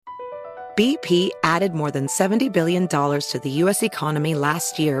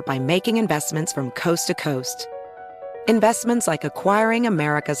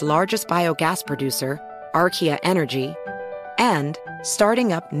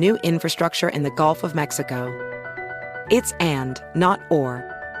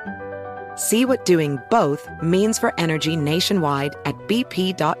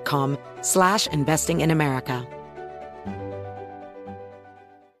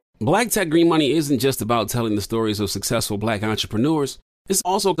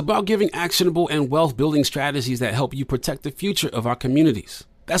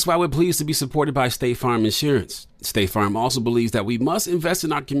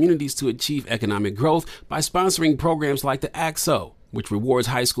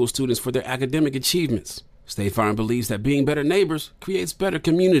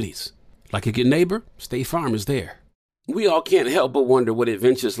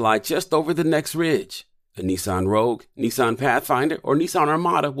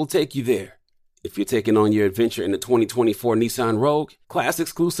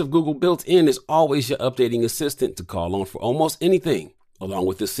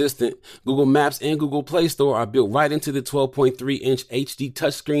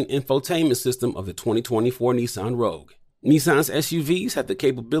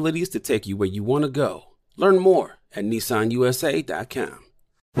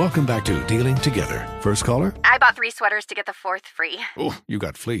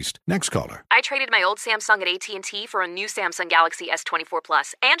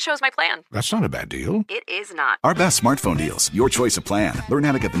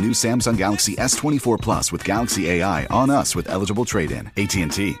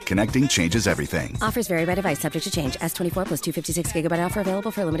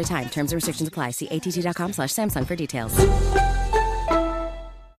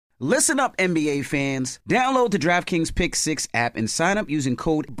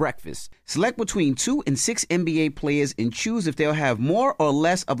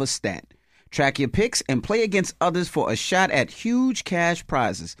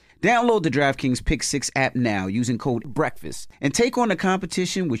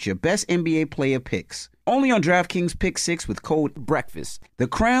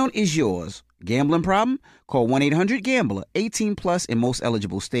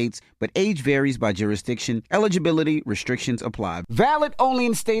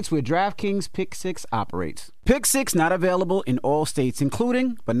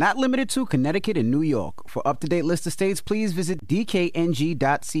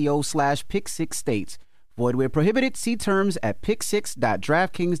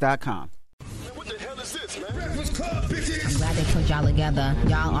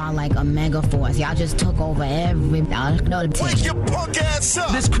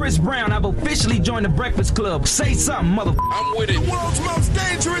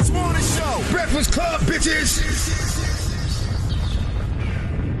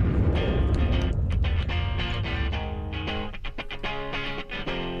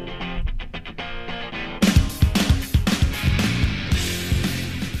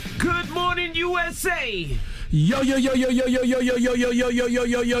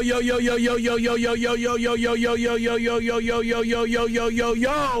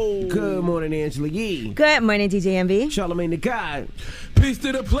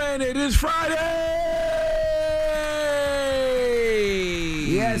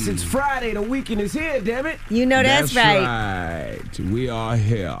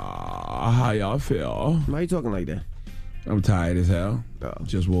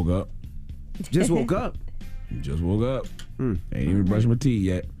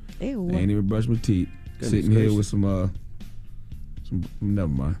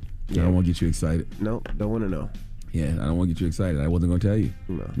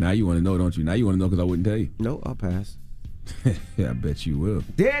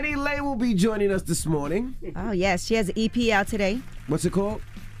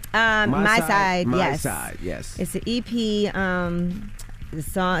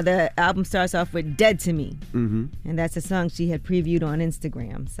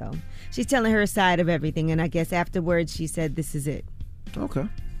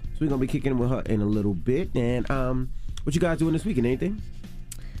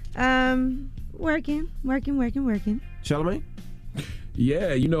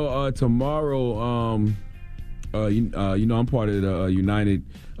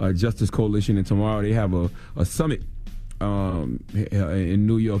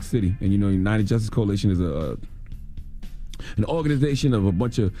an organization of a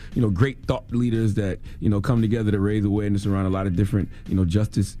bunch of, great thought leaders that, come together to raise awareness around a lot of different,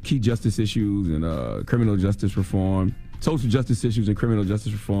 key justice issues and criminal justice reform, social justice issues and criminal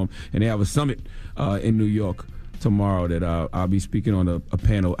justice reform. And they have a summit in New York tomorrow that I'll be speaking on a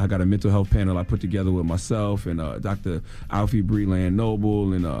panel. I got a mental health panel I put together with myself and Dr. Alfie Breland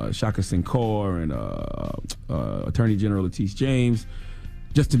Noble and Shaka Sinclair and Attorney General Letice James,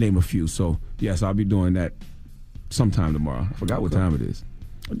 just to name a few. So, yes, I'll be doing that sometime tomorrow. I forgot what time it is.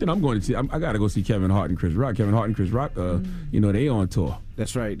 Then I'm going to see. I got to go see Kevin Hart and Chris Rock. Kevin Hart and Chris Rock, they on tour.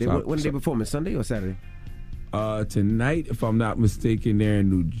 That's right. When are they performing? Sunday or Saturday? Tonight, if I'm not mistaken, they're in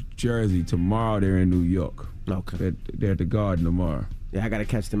New Jersey. Tomorrow, they're in New York. Okay. They're at the Garden tomorrow. Yeah, I got to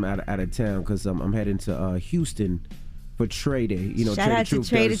catch them out of town because I'm heading to Houston for Trade Day. Shout out to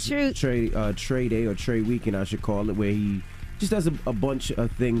Trade the Truth. Trade Day or Trade Weekend, I should call it, where he just does a bunch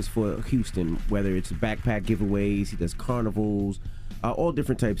of things for Houston, whether it's backpack giveaways, he does carnivals, all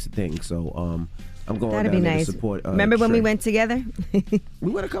different types of things. So I'm going That'd down be there nice. to support. Remember when we went together?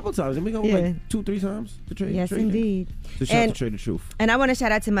 We went a couple times, and we go like 2-3 times to Trade. Yes, indeed. So shout out to Trade the Truth. And I want to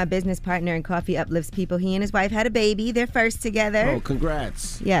shout out to my business partner in Coffee Uplifts People. He and his wife had a baby, their first together. Oh,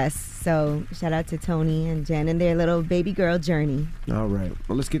 congrats. Yes. So shout out to Tony and Jen and their little baby girl journey. All right.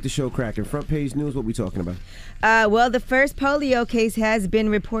 Well, let's get the show cracking. Front page news, what we talking about? Well, the first polio case has been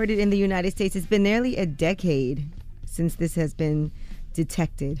reported in the United States. It's been nearly a decade since this has been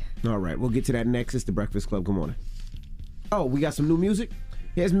detected. All right, we'll get to that next. It's the Breakfast Club. Good morning. Oh, we got some new music.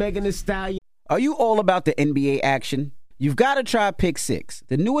 Here's Megan Thee Stallion. Are you all about the NBA action? You've got to try Pick 6,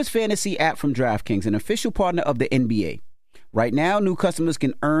 the newest fantasy app from DraftKings, an official partner of the NBA. Right now, new customers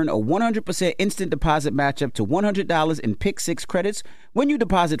can earn a 100% instant deposit match up to $100 in Pick 6 credits when you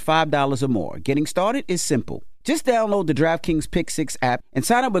deposit $5 or more. Getting started is simple. Just download the DraftKings Pick 6 app and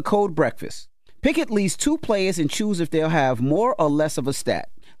sign up with code BREAKFAST. Pick at least 2 players and choose if they'll have more or less of a stat,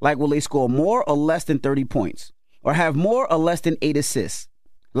 like will they score more or less than 30 points, or have more or less than 8 assists.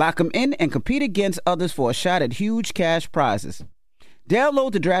 Lock them in and compete against others for a shot at huge cash prizes.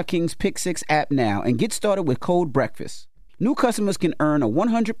 Download the DraftKings Pick 6 app now and get started with code BREAKFAST. New customers can earn a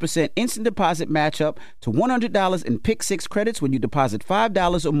 100% instant deposit match up to $100 in Pick 6 credits when you deposit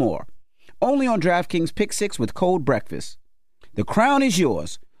 $5 or more. Only on DraftKings Pick 6 with code BREAKFAST. The crown is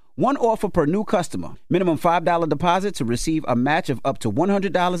yours. One offer per new customer. Minimum $5 deposit to receive a match of up to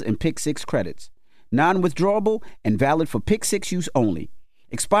 $100 in Pick 6 credits. Non-withdrawable and valid for Pick 6 use only.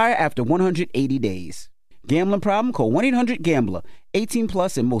 Expire after 180 days. Gambling problem? Call 1-800-GAMBLER. 18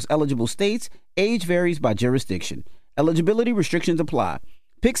 plus in most eligible states. Age varies by jurisdiction. Eligibility restrictions apply.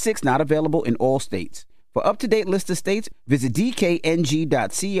 Pick 6 not available in all states. For up-to-date list of states, visit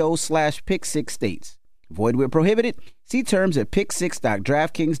dkng.co/pick6states. Void where prohibited. See terms at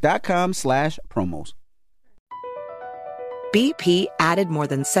pick6.draftkings.com/promos. BP added more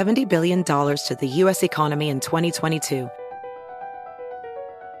than $70 billion to the U.S. economy in 2022.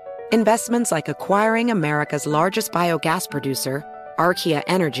 Investments like acquiring America's largest biogas producer, Archaea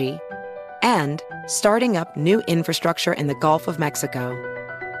Energy, and starting up new infrastructure in the Gulf of Mexico.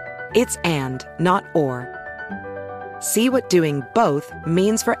 It's and, not or. See what doing both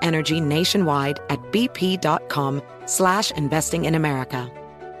means for energy nationwide at bp.com/investing in America.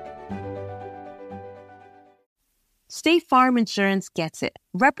 State Farm Insurance gets it.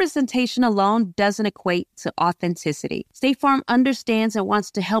 Representation alone doesn't equate to authenticity. State Farm understands and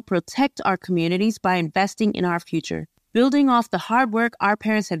wants to help protect our communities by investing in our future, building off the hard work our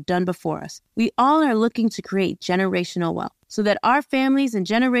parents have done before us. We all are looking to create generational wealth so that our families and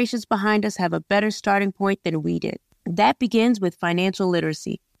generations behind us have a better starting point than we did. That begins with financial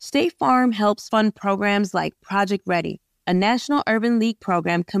literacy. State Farm helps fund programs like Project Ready, a National Urban League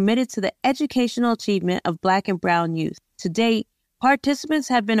program committed to the educational achievement of Black and Brown youth. To date, participants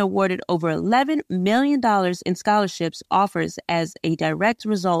have been awarded over $11 million in scholarships offers as a direct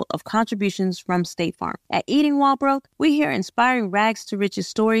result of contributions from State Farm. At Eating While Broke, we hear inspiring rags to riches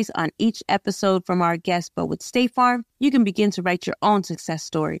stories on each episode from our guests, but with State Farm, you can begin to write your own success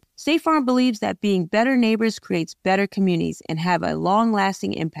story. State Farm believes that being better neighbors creates better communities and have a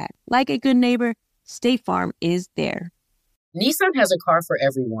long-lasting impact. Like a good neighbor, State Farm is there. Nissan has a car for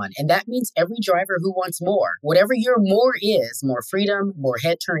everyone, and that means every driver who wants more. Whatever your more is, more freedom, more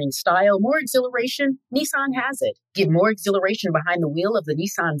head-turning style, more exhilaration, Nissan has it. Get more exhilaration behind the wheel of the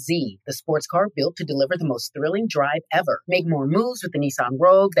Nissan Z, the sports car built to deliver the most thrilling drive ever. Make more moves with the Nissan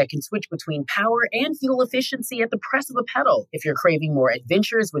Rogue that can switch between power and fuel efficiency at the press of a pedal. If you're craving more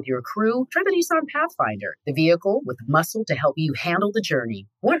adventures with your crew, try the Nissan Pathfinder, the vehicle with muscle to help you handle the journey.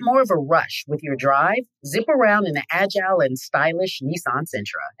 Want more of a rush with your drive? Zip around in the agile and stylish Nissan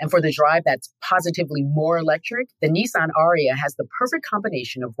Sentra. And for the drive that's positively more electric, the Nissan Ariya has the perfect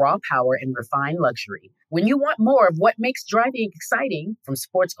combination of raw power and refined luxury. When you want more of what makes driving exciting, from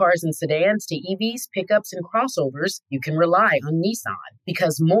sports cars and sedans to EVs, pickups, and crossovers, you can rely on Nissan,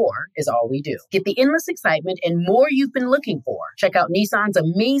 because more is all we do. Get the endless excitement and more you've been looking for. Check out Nissan's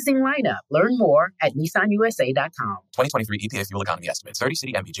amazing lineup. Learn more at nissanusa.com. 2023 EPA fuel economy estimates: 30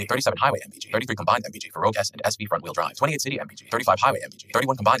 city MPG, 37 highway MPG, 33 combined MPG for Rogue S and SV front-wheel drive, 28 city MPG, 35 highway MPG,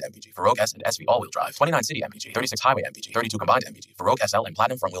 31 combined MPG for Rogue S and SV all-wheel drive, 29 city MPG, 36 highway MPG, 32 combined MPG for Rogue SL and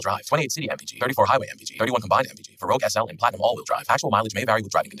Platinum front-wheel drive, 28 city MPG, 34 highway MPG, 31 combined MPG for Rogue SL and Platinum all-wheel drive. Actual mileage may vary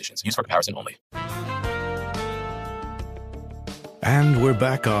with driving conditions. Used for comparison only. And we're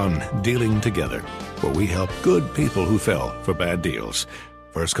back on Dealing Together, where we help good people who fell for bad deals.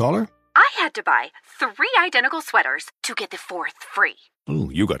 First caller? I had to buy 3 identical sweaters to get the 4th free.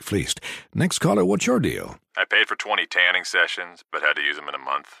 Ooh, you got fleeced. Next caller, what's your deal? I paid for 20 tanning sessions, but had to use them in a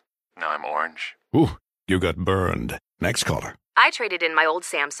month. Now I'm orange. Ooh, you got burned. Next caller. I traded in my old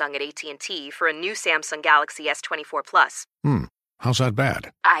Samsung at AT&T for a new Samsung Galaxy S24 Plus. How's that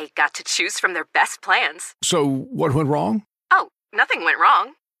bad? I got to choose from their best plans. So, what went wrong? Oh, nothing went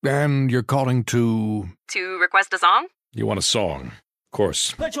wrong. And you're calling to... To request a song? You want a song. Of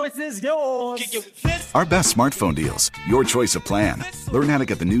course. The choice is yours. Our best smartphone deals. Your choice of plan. Learn how to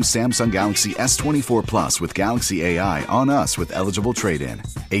get the new Samsung Galaxy S24 Plus with Galaxy AI on us with eligible trade-in.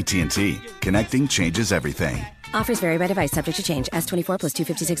 AT&T. Connecting changes everything. Offers vary by device, subject to change. S24 plus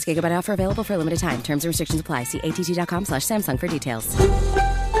 256 gigabyte offer available for a limited time. Terms and restrictions apply. See att.com/Samsung for details.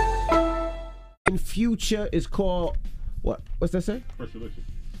 In Future is called, what? What's that say?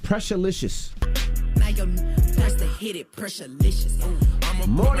 Pressurelicious.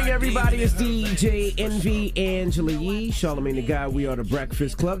 Morning, everybody. It's DJ Envy, Angela Yee, Charlamagne the Guy. We are the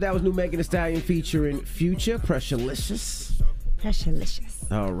Breakfast Club. That was new Megan Thee Stallion featuring Future, Pressurelicious.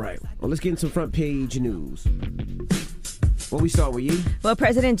 Pressurelicious. All right. Well, let's get into some front page news. What we start with, you? Well,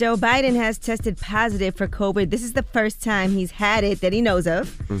 President Joe Biden has tested positive for COVID. This is the first time he's had it that he knows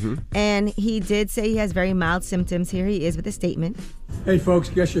of. Mm-hmm. And he did say he has very mild symptoms. Here he is with a statement. Hey, folks,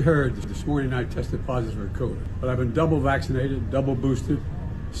 guess you heard. This morning I tested positive for COVID. But I've been double vaccinated, double boosted.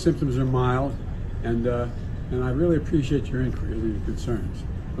 Symptoms are mild. And I really appreciate your inquiry and your concerns.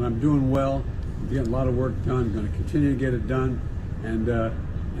 But I'm doing well. I'm getting a lot of work done. I'm going to continue to get it done. And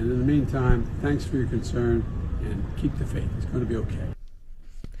in the meantime, thanks for your concern. And keep the faith. It's going to be okay.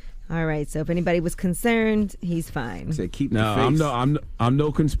 All right. So if anybody was concerned, he's fine. Say keep the faith. I'm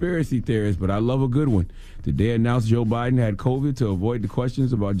no conspiracy theorist, but I love a good one. Did they announce Joe Biden had COVID to avoid the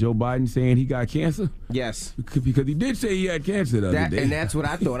questions about Joe Biden saying he got cancer? Yes, because he did say he had cancer the other day. And that's what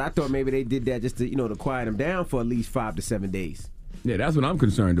I thought. I thought maybe they did that just to to quiet him down for at least 5 to 7 days. Yeah, that's what I'm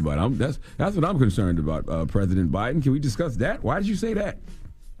concerned about. That's what I'm concerned about. President Biden. Can we discuss that? Why did you say that?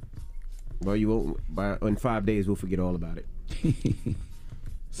 Well, you won't. In 5 days, we'll forget all about it.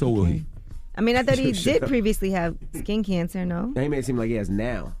 So will he. I mean, I thought he did previously have skin cancer, no? He made it seem like he has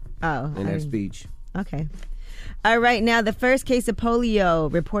now. Oh. In that speech. Okay. All right. Now, the first case of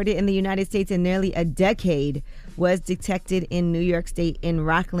polio reported in the United States in nearly a decade was detected in New York State in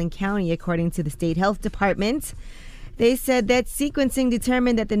Rockland County, according to the state health department. They said that sequencing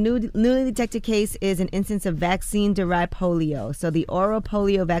determined that the newly detected case is an instance of vaccine-derived polio. So the oral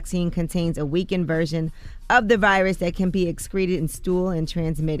polio vaccine contains a weakened version of the virus that can be excreted in stool and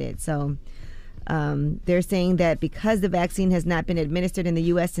transmitted. So they're saying that because the vaccine has not been administered in the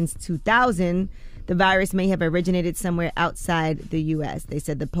U.S. since 2000, the virus may have originated somewhere outside the U.S. They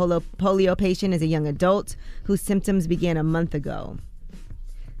said the polio patient is a young adult whose symptoms began a month ago.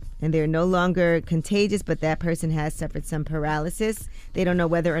 And they're no longer contagious, but that person has suffered some paralysis. They don't know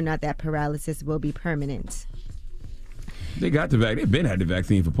whether or not that paralysis will be permanent. They got the vaccine. They've been had the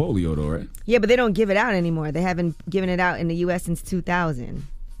vaccine for polio, though, right? Yeah, but they don't give it out anymore. They haven't given it out in the U.S. since 2000.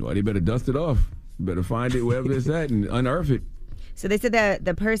 Well, they better dust it off. Better find it wherever it's at and unearth it. So they said that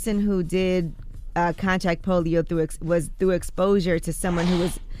the person who did contract polio was through exposure to someone who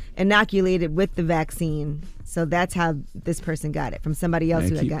was inoculated with the vaccine. So that's how this person got it, from somebody else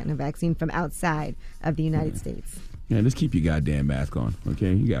who had gotten a vaccine from outside of the United States. Yeah, just keep your goddamn mask on,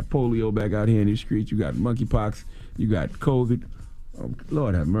 okay? You got polio back out here in the streets. You got monkeypox. You got COVID. Oh,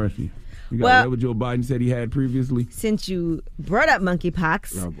 Lord have mercy. You got whatever Joe Biden said he had previously. Since you brought up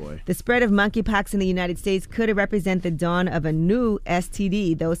monkeypox, oh boy, the spread of monkeypox in the United States could represent the dawn of a new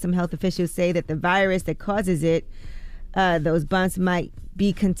STD, though some health officials say that the virus that causes it those bumps might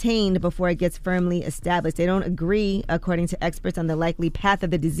be contained before it gets firmly established. They don't agree, according to experts, on the likely path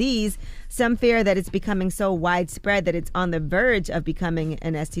of the disease. Some fear that it's becoming so widespread that it's on the verge of becoming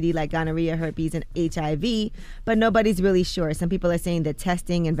an STD like gonorrhea, herpes, and HIV, but nobody's really sure. Some people are saying that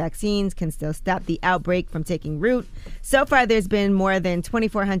testing and vaccines can still stop the outbreak from taking root. So far, there's been more than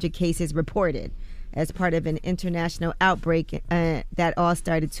 2,400 cases reported as part of an international outbreak that all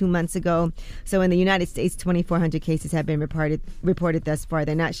started 2 months ago. So in the United States, 2,400 cases have been reported thus far.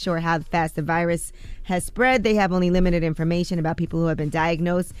 They're not sure how fast the virus has spread. They have only limited information about people who have been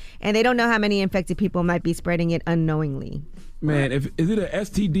diagnosed, and they don't know how many infected people might be spreading it unknowingly. Man, is it an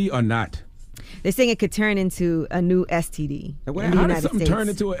STD or not? They're saying it could turn into a new STD. How does something turn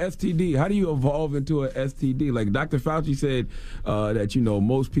into an STD? How do you evolve into an STD? Like Dr. Fauci said that,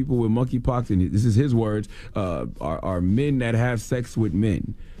 most people with monkeypox, and this is his words, are men that have sex with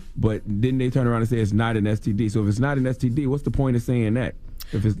men. But then they turn around and say it's not an STD. So if it's not an STD, what's the point of saying that?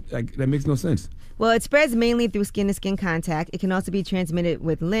 If it's that makes no sense. Well, it spreads mainly through skin-to-skin contact. It can also be transmitted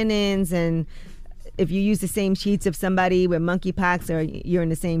with linens, and if you use the same sheets of somebody with monkeypox, or you're in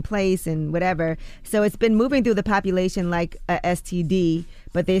the same place and whatever. So it's been moving through the population like a STD,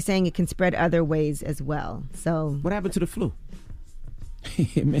 but they're saying it can spread other ways as well. So what happened to the flu?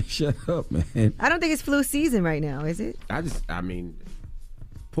 Man, shut up, man. I don't think it's flu season right now, is it?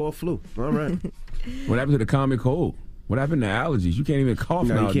 Poor flu. All right. What happened to the common cold? What happened to allergies? You can't even cough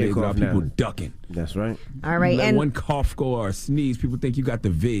nowadays without people ducking. That's right. All right. Let one cough go or a sneeze, people think you got the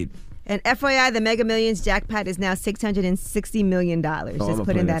vid. And FYI, the Mega Millions jackpot is now $660 million. Just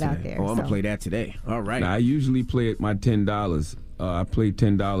putting that out there. I'm going to play that today. All right. Now, I usually play my $10. I played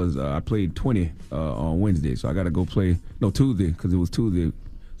 $10. I played 20 on Wednesday, so I got to go play. No, Tuesday, because it was Tuesday.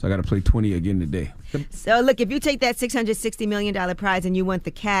 So I got to play 20 again today. So, look, if you take that $660 million prize and you want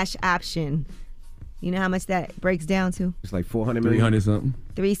the cash option, you know how much that breaks down to? It's like $400 million. 300 something.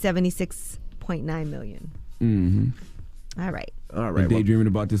 $376.9 million. Mm-hmm. All right. Been daydreaming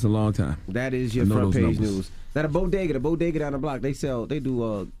about this a long time. That is your front page news. Now the bodega down the block, they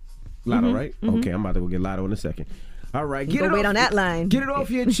do Lotto, right? Mm-hmm. Okay, I'm about to go get Lotto in a second. All right, wait on that line. Get it off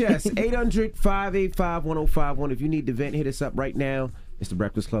your chest. 800-585-1051. If you need to vent, hit us up right now. It's The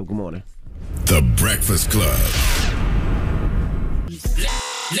Breakfast Club. Good morning. The Breakfast Club.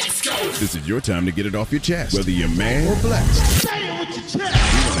 Let's go. This is your time to get it off your chest, whether you're mad or blessed. Say it with your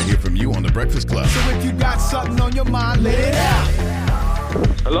chest. We want to hear from you on The Breakfast Club. So if you got something on your mind, let it out.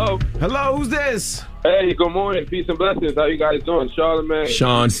 Hello. Hello, who's this? Hey, good morning. Peace and blessings. How you guys doing? Charlamagne.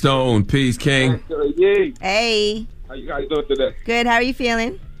 Sean Stone. Peace, King. Hey. How you guys doing today? Good. How are you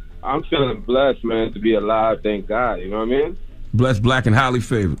feeling? I'm feeling blessed, man, to be alive. Thank God. You know what I mean? Blessed, black, and highly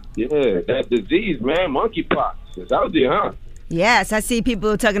favored. Yeah, that disease, man. Monkeypox. It's out there, huh? Yes, I see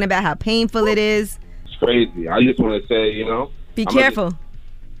people talking about how painful it is. It's crazy. I just want to say, be careful.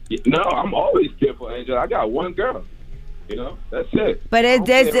 No, I'm always careful, Angel. I got one girl. That's it. But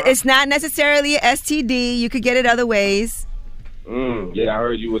it's not necessarily a STD. You could get it other ways. Yeah, I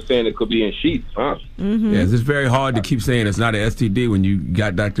heard you were saying it could be in sheets, huh? Mm-hmm. Yeah, it's very hard to keep saying it's not an STD when you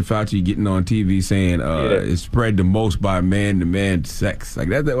got Dr. Fauci getting on TV saying it's spread the most by man-to-man sex. Like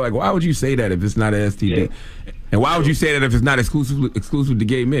that. Like, why would you say that if it's not an STD? Yeah. And why would you say that if it's not exclusive to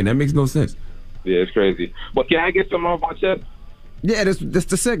gay men? That makes no sense. Yeah, it's crazy. But can I get some off my chest? Yeah, that's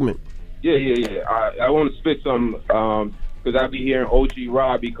the segment. Yeah. I want to spit some because I be hearing OG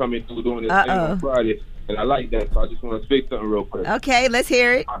Rob be coming through doing this thing on Friday, and I like that, so I just want to spit something real quick. Okay, let's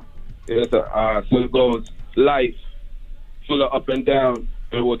hear it. So it goes, life full of up and down,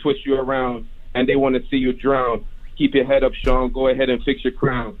 and will twist you around, and they want to see you drown. Keep your head up, Sean. Go ahead and fix your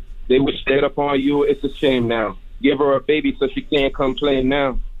crown. They wish dead upon you. It's a shame now. Give her a baby so she can't complain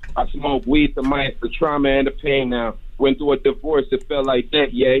now. I smoke weed to minus the trauma and the pain now. Went through a divorce, it felt like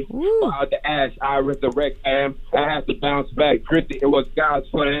that, yay. Out the ash, I resurrect, I had to bounce back. Gritty, it was God's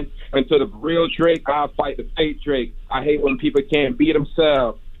plan. Until the real Drake, I'll fight the fake Drake. I hate when people can't be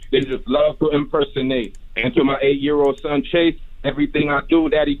themselves. They just love to impersonate. And to my 8-year-old son, Chase, everything I do,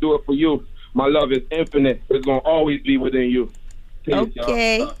 Daddy, do it for you. My love is infinite. It's going to always be within you. Peace,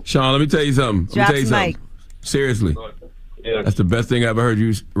 okay. Y'all. Sean, let me tell you something. Seriously. Yeah. That's the best thing I ever heard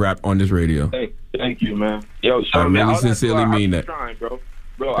you rap on this radio. Thank you, man. Yo, Sean, I really sincerely mean that. Trying, bro.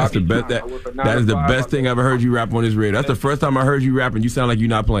 That's the best. That is the best thing I've ever heard you rap on this radio. That's the first time I heard you rap, and you sound like you're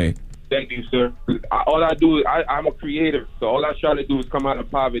not playing. Thank you, sir. All I do is I'm a creator, so all I try to do is come out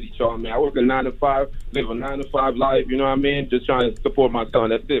of poverty, Sean. Man, I work a 9 to 5, live a 9 to 5 life. You know what I mean? Just trying to support my son.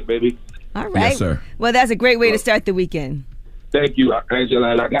 That's it, baby. All right. Yes, sir. Well, that's a great way to start the weekend. Thank you,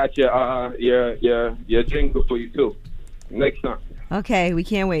 Angela, and I got your jingle for you too. Next time. Okay, we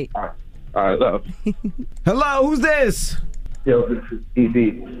can't wait. All All right, love. Hello, who's this? Yo, this is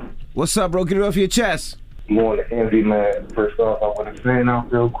ED. What's up, bro? Get it off your chest. Morning, Envy, man. First off, I want to sign out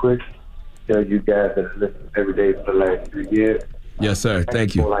real quick. Tell you guys that listen every day for the last 3 years. Yes, sir.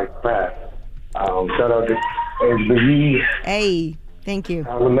 Thank you. For like 5. Shout out to DaniLeigh. Hey, thank you.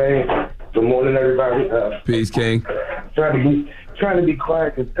 DaniLeigh. Good morning, everybody. Peace, King. Trying to be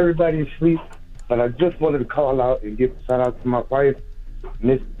quiet because everybody is asleep. But I just wanted to call out and give a shout out to my wife,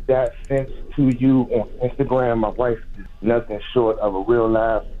 Miss That Sense to you on Instagram. My wife is nothing short of a real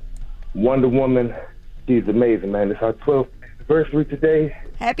live Wonder Woman. She's amazing, man. It's our 12th anniversary today.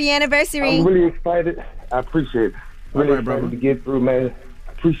 Happy anniversary. I'm really excited. I appreciate it. Really excited to get through, man.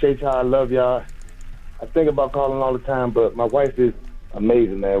 I appreciate y'all. I love y'all. I think about calling all the time, but my wife is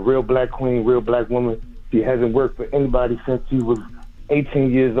amazing, man. Real black queen, real black woman. She hasn't worked for anybody since she was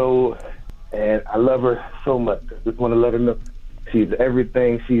 18 years old, and I love her so much. I just want to let her know she's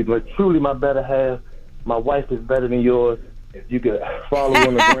everything. She's truly my better half. My wife is better than yours. If you could follow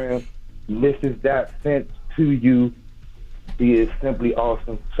on the gram, Mrs. That Sent to you. She is simply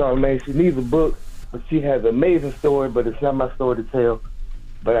awesome. Charlamagne, she needs a book, but she has an amazing story, but it's not my story to tell.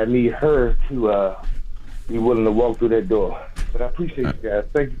 But I need her to be willing to walk through that door. But I appreciate you guys.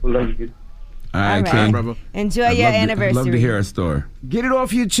 Thank you for letting me get. All right, King. Brother. Enjoy your anniversary. I'd love to hear a story. Get it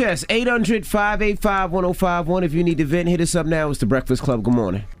off your chest. 800-585-1051. If you need to vent, hit us up now. It's The Breakfast Club. Good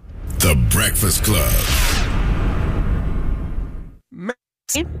morning. The Breakfast Club.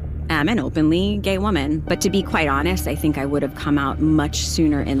 I'm an openly gay woman, but to be quite honest, I think I would have come out much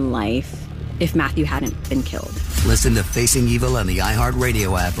sooner in life if Matthew hadn't been killed. Listen to Facing Evil on the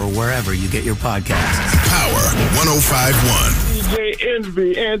iHeartRadio app or wherever you get your podcasts. Power 105.1. DJ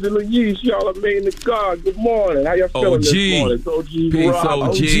Envy, Angela Yee, Charlamagne the God. Good morning. How y'all feeling this morning? It's OG Peace, Rob.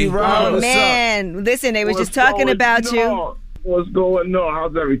 OG Rob. Oh, man. Listen, they were just talking about you. What's going on?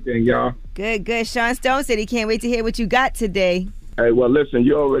 How's everything, y'all? Good, good. Sean Stone said he can't wait to hear what you got today. Hey, well, listen,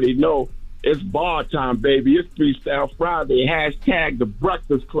 you already know it's bar time, baby. It's Freestyle Friday. Hashtag The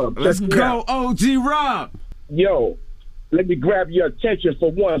Breakfast Club. Let's go, OG Rob. Yo, let me grab your attention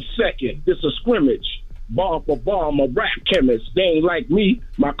for 1 second. This is a scrimmage. Bar for bar, I'm a rap chemist. They ain't like me.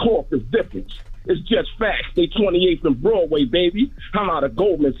 My corp is different. It's just facts. They 28th and Broadway, baby. I'm out of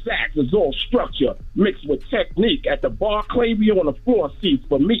Goldman Sachs. It's all structure mixed with technique. At the bar, we on the floor seats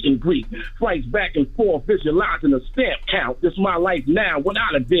for meet and greet. Flights back and forth, visualizing the stamp count. This my life now,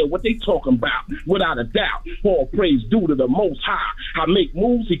 without a deal. What they talking about? Without a doubt. All praise due to the Most High. I make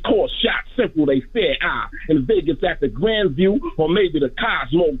moves, he calls shots. Simple, they fair eye. In Vegas at the Grand View, or maybe the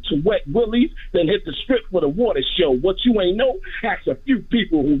Cosmo to Wet Willies. Then hit the strip for the water show. What you ain't know? Ask a few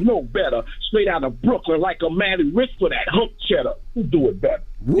people who know better. Straight out of Brooklyn like a Matty Rich for that hump cheddar. Who do it better?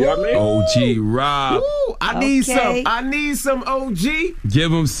 You know what I mean? OG Rob. Woo, I need some OG.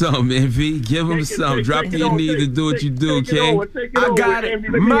 Give him some, Envy. Give him some. Drop to your knee to do what you do, King. I got it.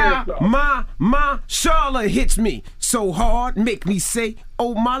 My Charlotte hits me so hard, make me say,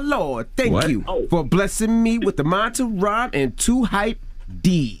 oh my Lord, thank you for blessing me with the mind to rhyme and 2 hype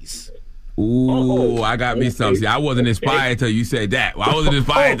D's. Ooh, I got me some. See, I wasn't inspired till you said that. I wasn't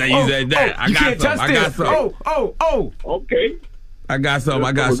inspired till you said that. I got some. Okay. I got some.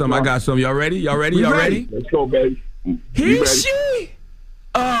 Y'all ready? Y'all ready? Let's go, baby. She?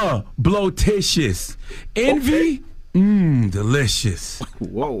 Blotitious. Envy? Delicious.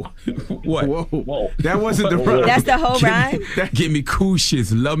 Whoa. What? Whoa. That wasn't the rhyme. That's the whole rhyme? Give me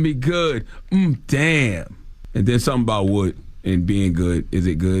cooshes. Love me good. Damn. And then something about wood. And being good, is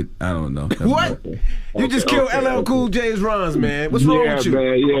it good? I don't know. What? You just killed LL Cool J's rhymes, man. What's wrong with you?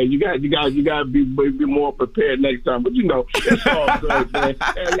 Man, yeah, you got to be more prepared next time. But it's all good, man.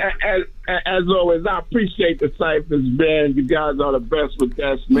 And as always, I appreciate the ciphers, man. You guys are the best with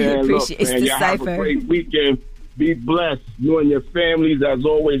that, man. Look, man, y'all have a great weekend. Be blessed, you and your families. As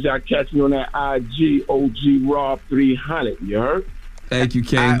always, y'all catch me on that IG OG Rob 300. You heard? Thank you,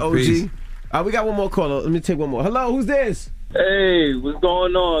 King. OG. Peace. We got one more caller. Let me take one more. Hello, who's this? Hey, what's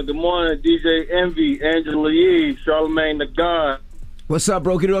going on? Good morning, DJ Envy, Angela Yee, Charlamagne the God. What's up,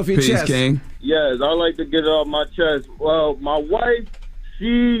 bro? Get it off your chest. King. Yes, I like to get it off my chest. Well, my wife,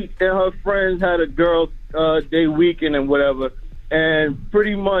 she and her friends had a girl day weekend and whatever, and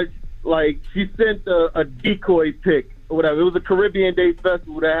pretty much, like, she sent a decoy pic or whatever. It was a Caribbean Day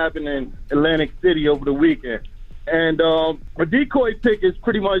festival that happened in Atlantic City over the weekend. And a decoy pic is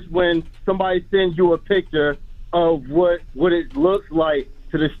pretty much when somebody sends you a picture of what it looks like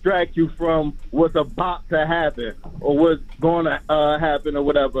to distract you from what's about to happen or what's going to happen or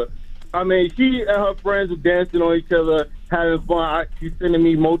whatever. I mean, she and her friends were dancing on each other, having fun. She's sending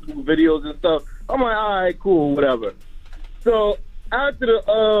me multiple videos and stuff. I'm like, all right, cool, whatever. So after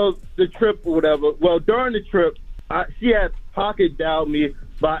the trip or whatever, well, during the trip, she had pocket dialed me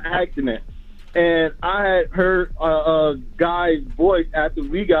by accident. And I had heard a guy's voice after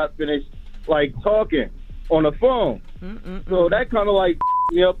we got finished, like, talking on the phone. So that kind of, like,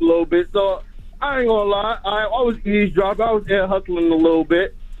 me up a little bit. So I ain't gonna lie. I was eavesdropping. I was there hustling a little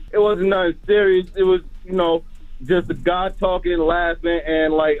bit. It wasn't nothing serious. It was, you know, just a guy talking, laughing,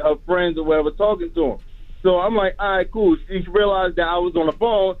 and, like, her friends or whatever talking to him. So I'm like, all right, cool. She realized that I was on the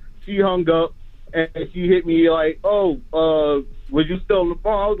phone. She hung up, and she hit me like, oh, was you still on the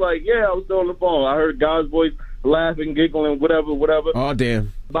phone? I was like, yeah, I was still on the phone. I heard a guy's voice laughing, giggling, whatever. Oh,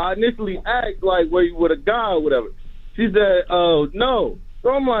 damn. But I initially asked, like, were you with a guy or whatever? She said, oh, no. So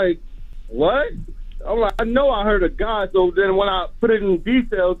I'm like, what? I'm like, I know I heard a guy. So then when I put it in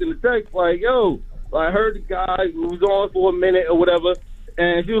details in the text, like, yo, I heard the guy who was on for a minute or whatever.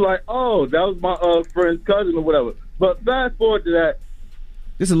 And she was like, oh, that was my friend's cousin or whatever. But fast forward to that.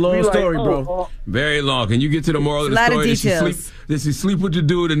 This is a long story, bro. Very long. Can you get to the moral of the story? Did she sleep with the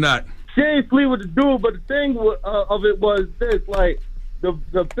dude or not? She ain't sleep with the dude, but the thing of it was this, like, the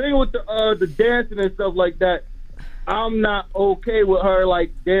thing with the dancing and stuff like that, I'm not okay with her,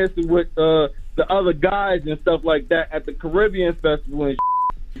 like, dancing with the other guys and stuff like that at the Caribbean Festival and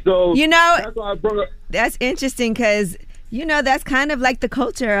shit. So, you know, that's why I brought up. That's interesting because, you know, that's kind of like the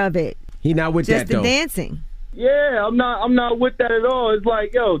culture of it. He not with just that, though. Just the dancing. Yeah, I'm not with that at all. It's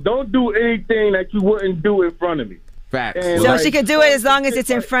like, yo, don't do anything that you wouldn't do in front of me. Facts. And so like, she could do it as long as it's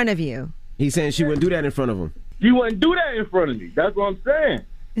in front of you. He's saying she wouldn't do that in front of him. She wouldn't do that in front of me. That's what I'm saying.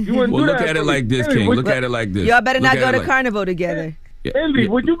 You wouldn't do look that at it like this, King. Look at it like this. Y'all better not go to Carnival together. Envy,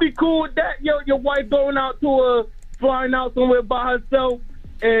 would you be cool with that? Your wife going out to flying out somewhere by herself,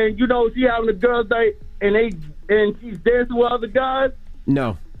 and you know she having a girls' night, and she's dancing with other guys?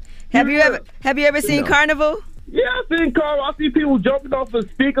 No. Have you ever seen Carnival? Yeah, I've seen Carnival. I see people jumping off of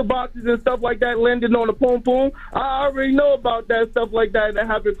speaker boxes and stuff like that, landing on the pom pom. I already know about that stuff like that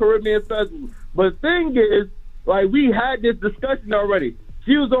happened at Caribbean Festival. But the thing is, like, we had this discussion already.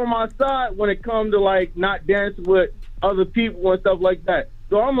 She was on my side when it comes to, like, not dancing with other people and stuff like that.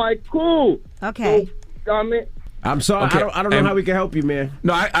 So I'm like, cool. Okay. So, I mean, I'm sorry. Okay. I don't know how we can help you, man.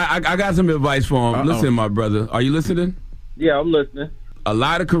 No, I got some advice for him. Listen, my brother. Are you listening? Yeah, I'm listening. A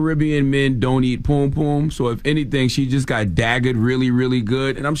lot of Caribbean men don't eat pom pom, so if anything, she just got daggered really, really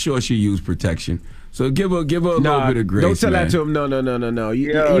good, and I'm sure she used protection. So give her a little bit of grace. Don't tell man. that to him. No.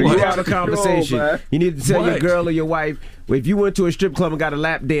 You have a conversation. You need to tell your girl or your wife, if you went to a strip club and got a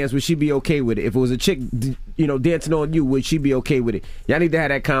lap dance, would she be okay with it? If it was a chick, dancing on you, would she be okay with it? Y'all need to have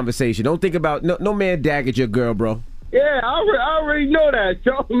that conversation. Don't think about no man daggered your girl, bro. Yeah, I already know that.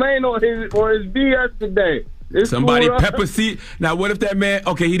 Charlamagne on his BS today. Somebody pepper seed. Now, what if that man?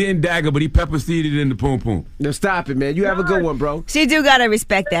 Okay, he didn't dagger, but he pepper seeded in the pom pom. No, stop it, man. You have a good one, bro. She do gotta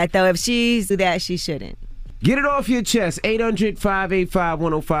respect that, though. If she's do that, she shouldn't. Get it off your chest.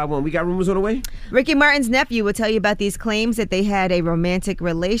 800-585-1051. We got rumors on the way? Ricky Martin's nephew will tell you about these claims that they had a romantic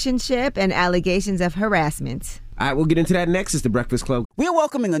relationship and allegations of harassment. All right, we'll get into that next. It's The Breakfast Club. We're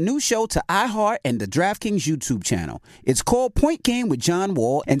welcoming a new show to iHeart and the DraftKings YouTube channel. It's called Point Game with John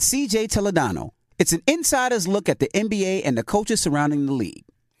Wall and CJ Toledano. It's an insider's look at the NBA and the coaches surrounding the league.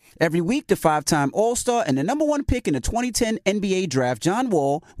 Every week, the 5-time All-Star and the number one pick in the 2010 NBA Draft, John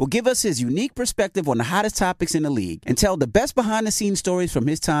Wall, will give us his unique perspective on the hottest topics in the league and tell the best behind-the-scenes stories from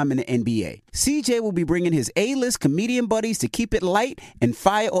his time in the NBA. CJ will be bringing his A-list comedian buddies to keep it light and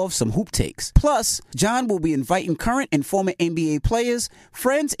fire off some hoop takes. Plus, John will be inviting current and former NBA players,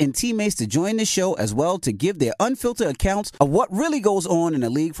 friends, and teammates to join the show as well to give their unfiltered accounts of what really goes on in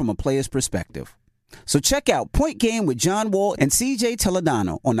the league from a player's perspective. So check out Point Game with John Wall and CJ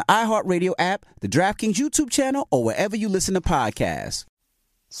Toledano on the iHeartRadio app, the DraftKings YouTube channel, or wherever you listen to podcasts.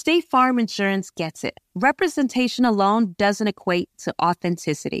 State Farm Insurance gets it. Representation alone doesn't equate to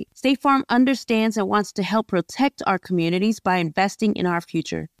authenticity. State Farm understands and wants to help protect our communities by investing in our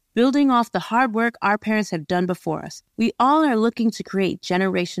future, building off the hard work our parents have done before us. We all are looking to create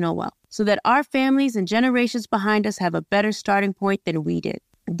generational wealth so that our families and generations behind us have a better starting point than we did.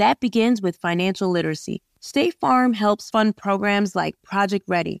 That begins with financial literacy. State Farm helps fund programs like Project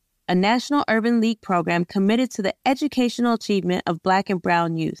Ready, a National Urban League program committed to the educational achievement of Black and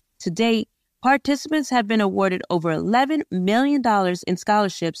Brown youth. To date, participants have been awarded over $11 million in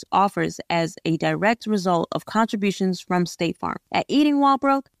scholarships offers as a direct result of contributions from State Farm. At Eating While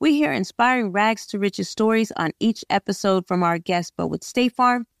Broke, we hear inspiring rags to riches stories on each episode from our guests, but with State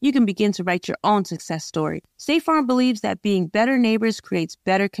Farm, you can begin to write your own success story. State Farm believes that being better neighbors creates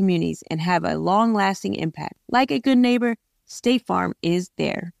better communities and have a long-lasting impact. Like a good neighbor, State Farm is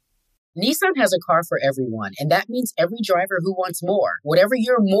there. Nissan has a car for everyone, and that means every driver who wants more. Whatever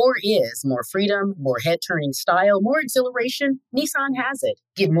your more is, more freedom, more head-turning style, more exhilaration, Nissan has it.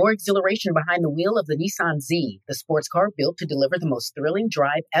 Get more exhilaration behind the wheel of the Nissan Z, the sports car built to deliver the most thrilling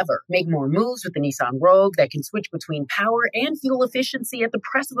drive ever. Make more moves with the Nissan Rogue that can switch between power and fuel efficiency at the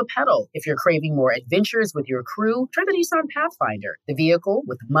press of a pedal. If you're craving more adventures with your crew, try the Nissan Pathfinder, the vehicle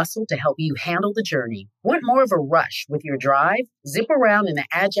with muscle to help you handle the journey. Want more of a rush with your drive? Zip around in the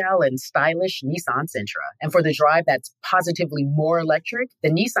agile and stylish Nissan Sentra. And for the drive that's positively more electric, the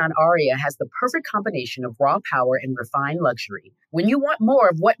Nissan Ariya has the perfect combination of raw power and refined luxury. When you want more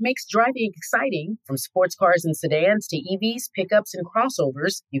of what makes driving exciting, from sports cars and sedans to EVs, pickups, and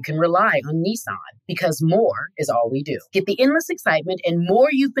crossovers, you can rely on Nissan, because more is all we do. Get the endless excitement and more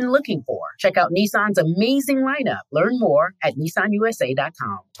you've been looking for. Check out Nissan's amazing lineup. Learn more at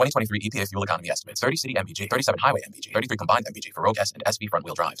nissanusa.com. 2023 EPA fuel economy estimates: 30 city MPG, 37 highway MPG, 33 combined MPG for Rogue S and SV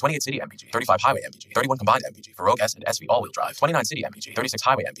front-wheel drive, 28 city MPG, 35 highway MPG, 31 combined MPG for Rogue S and SV all-wheel drive, 29 city MPG, 36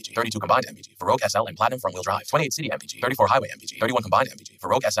 highway MPG, 32 combined MPG for Rogue SL and Platinum front-wheel drive, 28 city MPG, 34 highway MPG, 31 combined MPG for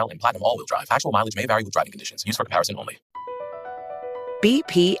Rogue SL and Platinum all-wheel drive. Actual mileage may vary with driving conditions. Used for comparison only.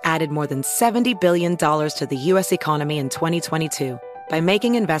 BP added more than $70 billion to the U.S. economy in 2022 by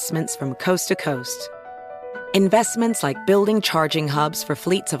making investments from coast to coast. Investments like building charging hubs for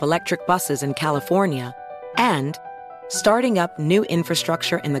fleets of electric buses in California and starting up new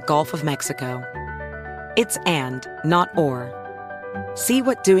infrastructure in the Gulf of Mexico. It's and, not or. See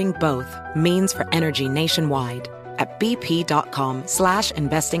what doing both means for energy nationwide at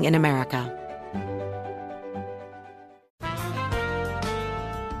bp.com/investing in America.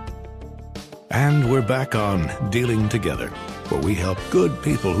 And we're back on Dealing Together, where we help good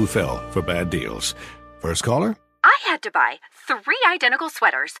people who fell for bad deals. First caller? I had to buy 3 identical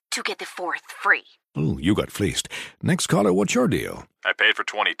sweaters to get the 4th free. Ooh, you got fleeced. Next caller, what's your deal? I paid for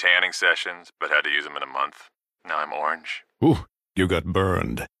 20 tanning sessions, but had to use them in a month. Now I'm orange. Ooh, you got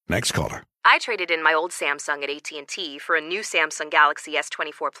burned. Next caller. I traded in my old Samsung at AT&T for a new Samsung Galaxy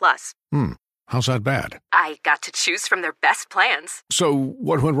S24 Plus. How's that bad? I got to choose from their best plans. So,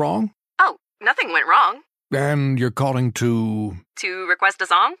 what went wrong? Oh, nothing went wrong. And you're calling to... To request a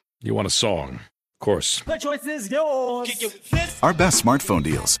song? You want a song. Of course. The choice is yours. Our best smartphone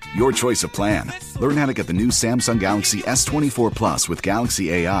deals. Your choice of plan. Learn how to get the new Samsung Galaxy S24 Plus with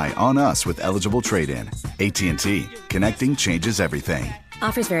Galaxy AI on us with eligible trade-in. AT&T. Connecting changes everything.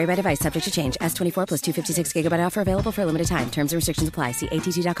 Offers vary by device, subject to change. S24 plus 256 gigabyte offer available for a limited time. Terms and restrictions apply. See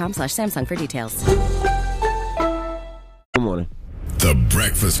att.com/Samsung for details. Good morning. The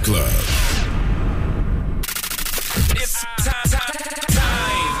Breakfast Club. It's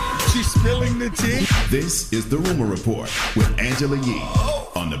time. She's spilling the tea. This is the Rumor Report with Angela Yee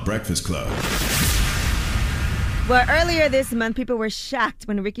on The Breakfast Club. Well, earlier this month, people were shocked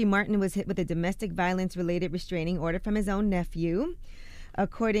when Ricky Martin was hit with a domestic violence-related restraining order from his own nephew.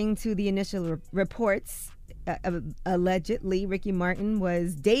 According to the initial reports, allegedly, Ricky Martin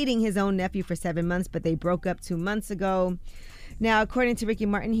was dating his own nephew for 7 months, but they broke up 2 months ago. Now, according to Ricky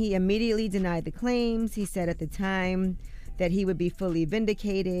Martin, he immediately denied the claims. He said at the time that he would be fully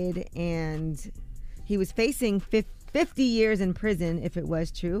vindicated, and he was facing 50 years in prison if it was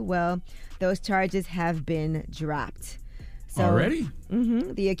true. Well, those charges have been dropped. So, already?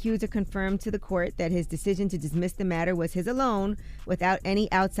 The accuser confirmed to the court that his decision to dismiss the matter was his alone, without any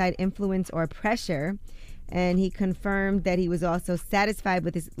outside influence or pressure. And he confirmed that he was also satisfied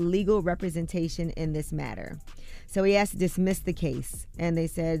with his legal representation in this matter. So he has to dismiss the case. And they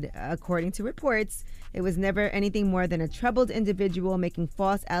said, according to reports, it was never anything more than a troubled individual making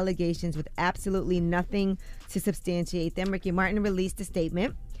false allegations with absolutely nothing to substantiate them. Ricky Martin released a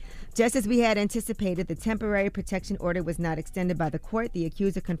statement. Just as we had anticipated, the temporary protection order was not extended by the court. The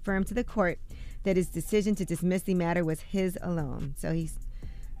accuser confirmed to the court that his decision to dismiss the matter was his alone. So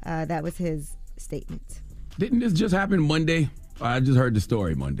that was his statement. Didn't this just happen Monday? I just heard the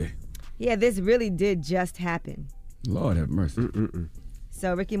story Monday. Yeah, this really did just happen. Lord have mercy.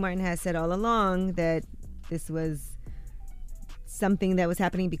 So Ricky Martin has said all along that this was something that was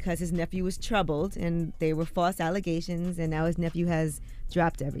happening because his nephew was troubled and they were false allegations, and now his nephew has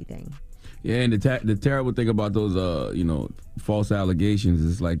dropped everything. Yeah, and the terrible thing about those, false allegations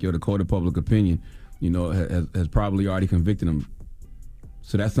is like, the court of public opinion, has probably already convicted him.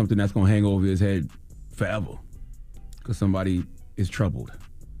 So that's something that's going to hang over his head forever because somebody is troubled.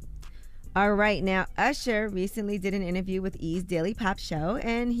 All right, now Usher recently did an interview with E's Daily Pop Show,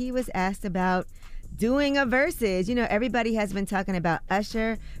 and he was asked about doing a versus. Everybody has been talking about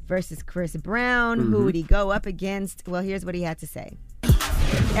Usher versus Chris Brown. Who would he go up against? Well, here's what he had to say.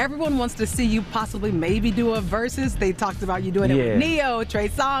 Everyone wants to see you possibly maybe do a versus. They talked about you doing it with Neo, Trey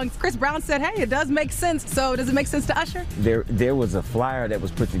Songz. Chris Brown said, hey, it does make sense. So does it make sense to Usher? There was a flyer that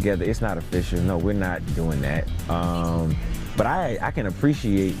was put together. It's not official. No, we're not doing that. But I can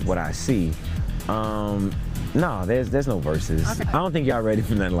appreciate what I see. No, there's no verses. Okay. I don't think y'all ready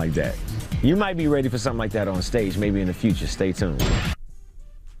for nothing like that. You might be ready for something like that on stage, maybe in the future. Stay tuned.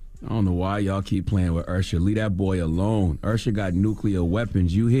 I don't know why y'all keep playing with Usher. Leave that boy alone. Usher got nuclear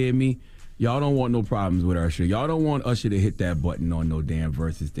weapons. You hear me? Y'all don't want no problems with Usher. Y'all don't want Usher to hit that button on no damn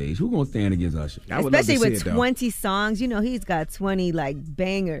versus stage. Who gonna stand against Usher? Especially with 20 songs. You know, he's got 20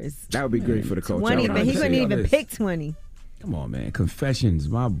 bangers. That would be great for the culture. 20, but he couldn't even pick 20. Come on, man. Confessions,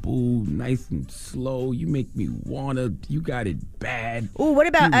 my boo, nice and slow. You make me wanna. You got it bad. Ooh, what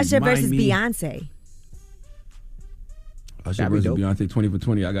about Usher versus Beyonce? Usher versus Beyonce, 20 for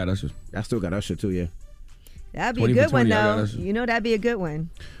 20. I got Usher. I still got Usher too, yeah. That'd be a good one, though. You know, that'd be a good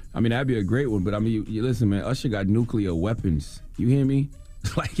one. I mean, that'd be a great one, but I mean, you listen, man, Usher got nuclear weapons. You hear me?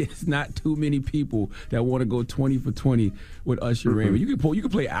 Like, it's not too many people that want to go 20 for 20 with Usher Raymond. You can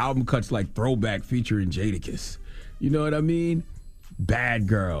play album cuts like Throwback featuring Jadakiss. You know what I mean? Bad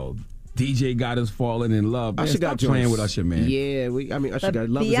Girl. DJ Got Us Falling in Love. Man, Usher got playing with Usher, man. Yeah, Usher got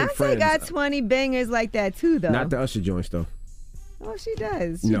Lovers and Friends. Beyonce got 20 bangers like that, too, though. Not the Usher joints, though. Oh, she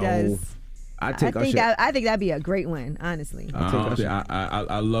does. She does. I think that'd be a great one, honestly.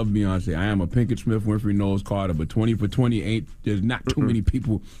 I love Beyonce. I am a Pinkett Smith, Winfrey Knowles Carter, but 20 for 20 there's not too many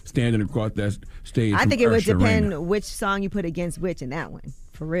people standing across that stage. I think it would depend which song you put against which in that one.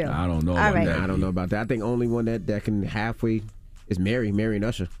 For real. I don't know about that. I don't know about that. I think only one that can halfway is Mary and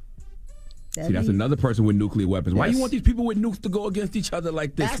Usher. See, that's another person with nuclear weapons. Why you want these people with nukes to go against each other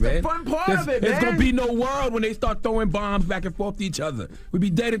like this, man? That's the fun part of it, man. There's going to be no world when they start throwing bombs back and forth to each other. We'd be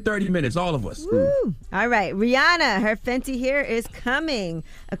dead in 30 minutes, all of us. Woo. All right, Rihanna, her Fenty hair is coming.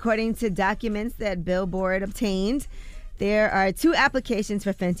 According to documents that Billboard obtained, there are 2 applications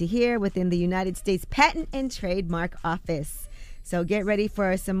for Fenty hair within the United States Patent and Trademark Office. So get ready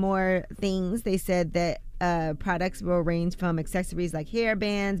for some more things. They said that products will range from accessories like hair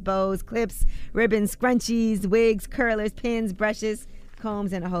bands, bows, clips, ribbons, scrunchies, wigs, curlers, pins, brushes,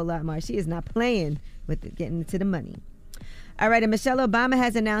 combs, and a whole lot more. She is not playing with getting to the money. All right, and Michelle Obama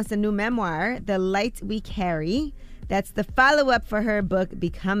has announced a new memoir, The Light We Carry. That's the follow-up for her book,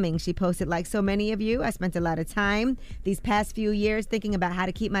 Becoming. She posted, like so many of you, I spent a lot of time these past few years thinking about how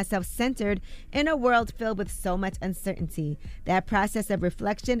to keep myself centered in a world filled with so much uncertainty. That process of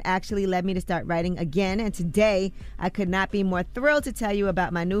reflection actually led me to start writing again, and today I could not be more thrilled to tell you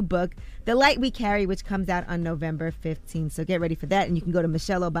about my new book, The Light We Carry, which comes out on November 15th. So get ready for that, and you can go to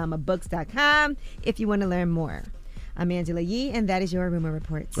MichelleObamaBooks.com if you want to learn more. I'm Angela Yee, and that is your Rumor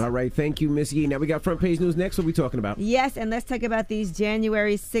Report. All right, thank you, Miss Yee. Now we got front page news next. What are we talking about? Yes, and let's talk about these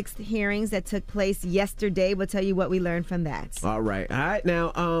January 6th hearings that took place yesterday. We'll tell you what we learned from that. All right.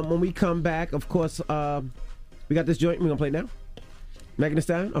 Now, when we come back, of course, we got this joint. We're going to play it now? Megan Thee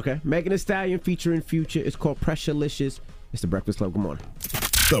Stallion? Okay. Megan Thee Stallion featuring Future. It's called Pressurelicious. It's The Breakfast Club. Good morning.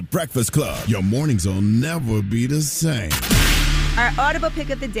 The Breakfast Club. Your mornings will never be the same. Our audible pick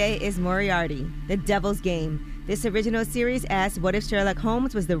of the day is Moriarty, The Devil's Game. This original series asks, what if Sherlock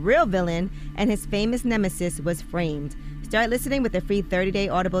Holmes was the real villain and his famous nemesis was framed? Start listening with a free 30-day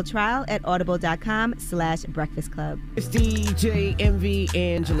Audible trial at audible.com/Breakfast Club. It's DJ MV,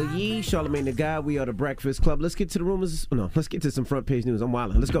 Angela Yee, Charlamagne the God. We are The Breakfast Club. Let's get to the rumors. No, let's get to some front page news. I'm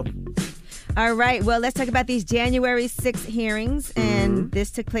wilding. Let's go. All right. Well, let's talk about these January 6th hearings, and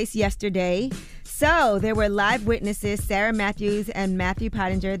this took place yesterday. So there were live witnesses, Sarah Matthews and Matthew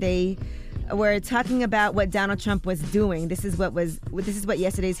Pottinger. They were talking about what Donald Trump was doing. This is what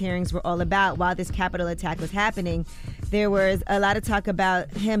yesterday's hearings were all about. While this Capitol attack was happening, there was a lot of talk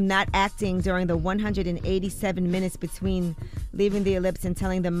about him not acting during the 187 minutes between leaving the ellipse and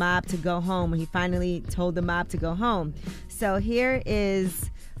telling the mob to go home. He finally told the mob to go home. So here is,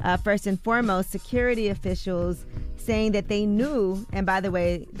 first and foremost, security officials saying that they knew, and by the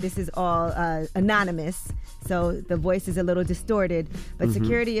way, this is all anonymous, so the voice is a little distorted, but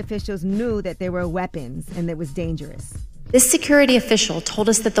security officials knew that there were weapons and it was dangerous. This security official told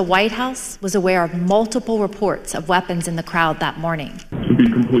us that the White House was aware of multiple reports of weapons in the crowd that morning. To be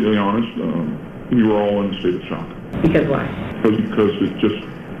completely honest, we were all in a state of shock. Because why? Because it's just,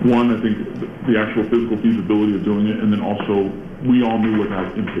 one, I think the actual physical feasibility of doing it, and then also we all knew what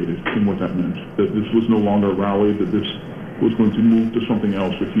that implicated and what that meant. That this was no longer a rally, that this was going to move to something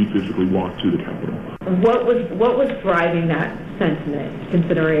else if he physically walked to the Capitol. What was driving that sentiment,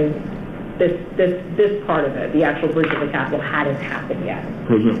 considering this part of it, the actual breach of the Capitol, hadn't happened yet? The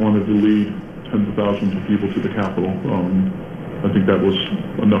president wanted to lead tens of thousands of people to the Capitol. I think that was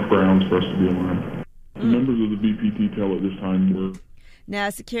enough grounds for us to be alarmed. The members of the VP detail at this time were... Now,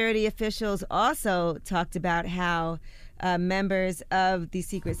 security officials also talked about how members of the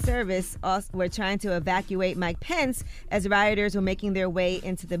Secret Service also were trying to evacuate Mike Pence as rioters were making their way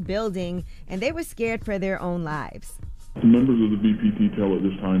into the building, and they were scared for their own lives. The members of the VP detail at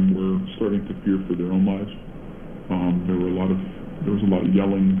this time were starting to fear for their own lives. There was a lot of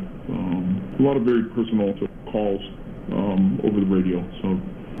yelling, a lot of very personal calls over the radio. So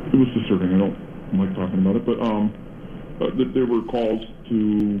it was disturbing. I don't like talking about it, but there were calls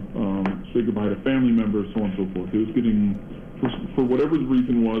to say goodbye to family members, so on and so forth. It was getting, for whatever the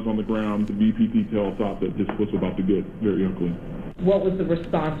reason was on the ground, the VP detail thought that this was about to get very ugly. What was the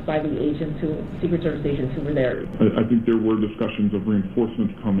response by the Secret Service agents who were there? I think there were discussions of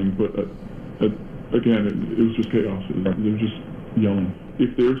reinforcements coming, but again, it was just chaos. They were just yelling.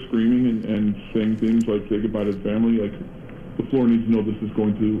 If they're screaming and saying things like say goodbye to the family, like the floor needs to know this is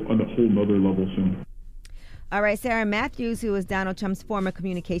going to a whole nother level soon. All right, Sarah Matthews, who was Donald Trump's former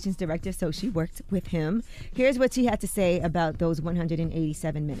communications director, so she worked with him. Here's what she had to say about those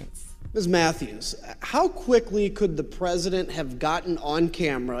 187 minutes. Ms. Matthews, how quickly could the president have gotten on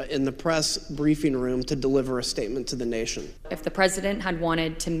camera in the press briefing room to deliver a statement to the nation? If the president had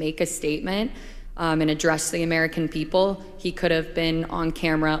wanted to make a statement and address the American people, he could have been on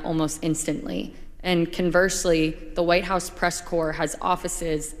camera almost instantly. And conversely, the White House press corps has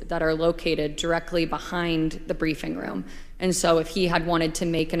offices that are located directly behind the briefing room. And so if he had wanted to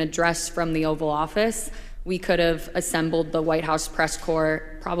make an address from the Oval Office, we could have assembled the White House press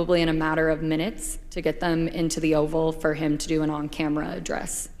corps probably in a matter of minutes to get them into the Oval for him to do an on-camera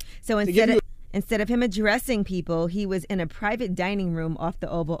address. So instead of him addressing people, he was in a private dining room off the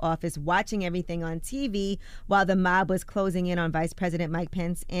Oval Office watching everything on TV while the mob was closing in on Vice President Mike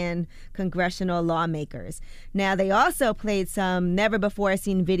Pence and congressional lawmakers. Now, they also played some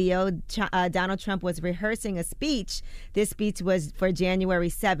never-before-seen video. Donald Trump was rehearsing a speech. This speech was for January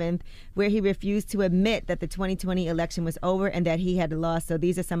 7th, where he refused to admit that the 2020 election was over and that he had lost. So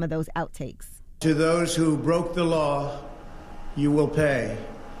these are some of those outtakes. To those who broke the law, you will pay.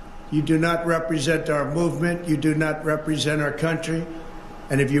 You do not represent our movement. You do not represent our country.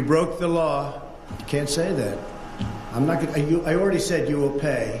 And if you broke the law, you can't say that. I'm not going. I already said you will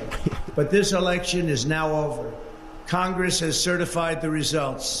pay. But this election is now over. Congress has certified the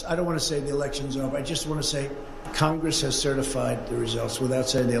results. I don't want to say the election's over. I just want to say Congress has certified the results without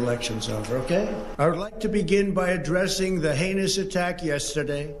saying the election's over, okay? I would like to begin by addressing the heinous attack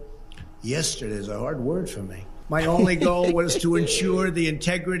yesterday. Yesterday is a hard word for me. My only goal was to ensure the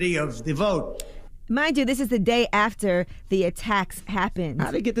integrity of the vote. Mind you, this is the day after the attacks happened.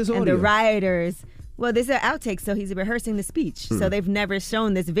 How'd they get this audio? And the rioters. Well, these are outtakes, so he's rehearsing the speech. So they've never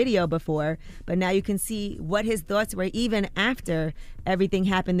shown this video before, but now you can see what his thoughts were even after everything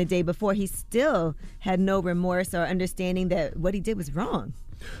happened the day before. He still had no remorse or understanding that what he did was wrong.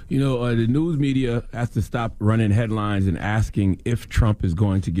 You know, the news media has to stop running headlines and asking if Trump is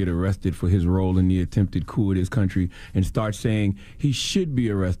going to get arrested for his role in the attempted coup of this country and start saying he should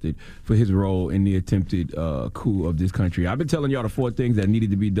be arrested for his role in the attempted coup of this country. I've been telling y'all the 4 things that needed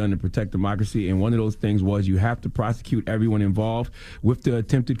to be done to protect democracy, and one of those things was you have to prosecute everyone involved with the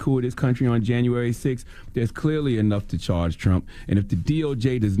attempted coup of this country on January 6th. There's clearly enough to charge Trump, and if the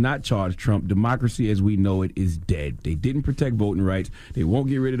DOJ does not charge Trump, democracy as we know it is dead. They didn't protect voting rights. They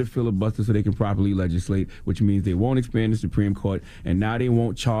won't get rid of the filibuster so they can properly legislate, which means they won't expand the Supreme Court, and now they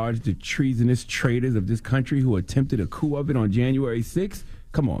won't charge the treasonous traitors of this country who attempted a coup of it on January 6th.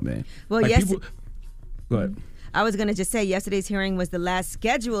 Come on, man. Well, yes. Go ahead. I was going to just say yesterday's hearing was the last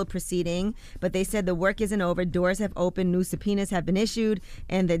scheduled proceeding, but they said the work isn't over. Doors have opened, new subpoenas have been issued,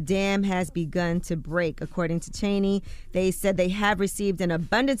 and the dam has begun to break. According to Cheney, they said they have received an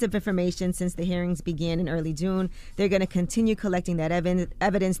abundance of information since the hearings began in early June. They're going to continue collecting that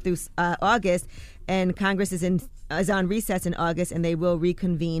evidence through August, and Congress is on recess in August, and they will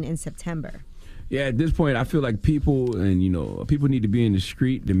reconvene in September. Yeah, at this point, I feel like people need to be in the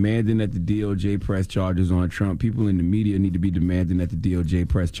street demanding that the DOJ press charges on Trump. People in the media need to be demanding that the DOJ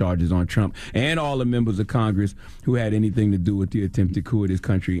press charges on Trump and all the members of Congress who had anything to do with the attempted coup of this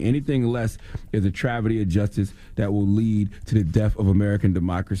country. Anything less is a travesty of justice that will lead to the death of American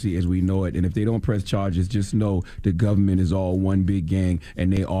democracy as we know it. And if they don't press charges, just know the government is all one big gang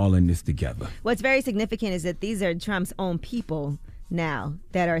and they all in this together. What's very significant is that these are Trump's own people now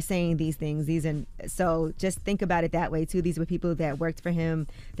that are saying these things. So just think about it that way too. These were people that worked for him,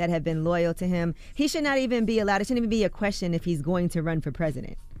 that have been loyal to him. He should not even be allowed. It shouldn't even be a question if he's going to run for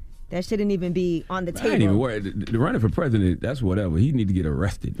president. That shouldn't even be on the table. I ain't even worried. The running for president, that's whatever. He need to get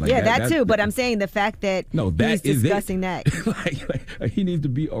arrested. Like that too. But I'm saying the fact that he's discussing that. like he needs to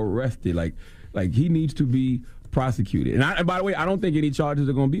be arrested. Like he needs to be prosecuted. And by the way, I don't think any charges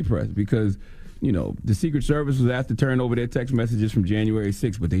are going to be pressed because, the Secret Service was asked to turn over their text messages from January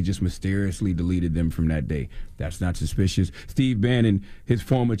 6th, but they just mysteriously deleted them from that day. That's not suspicious. Steve Bannon, his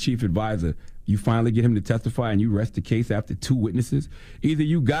former chief advisor, you finally get him to testify and you rest the case after 2 witnesses. Either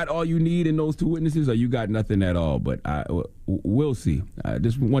you got all you need in those 2 witnesses or you got nothing at all. But we'll see.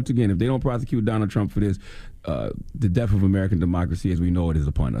 Just once again, if they don't prosecute Donald Trump for this, the death of American democracy as we know it is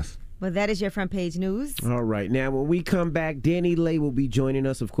upon us. Well, that is your front page news. All right. Now, when we come back, DaniLeigh will be joining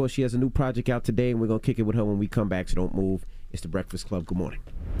us. Of course, she has a new project out today, and we're going to kick it with her when we come back, so don't move. It's The Breakfast Club. Good morning.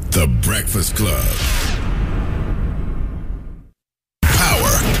 The Breakfast Club.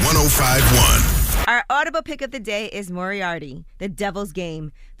 Power 105.1. Our Audible pick of the day is Moriarty, The Devil's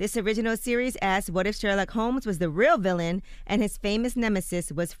Game. This original series asks, what if Sherlock Holmes was the real villain and his famous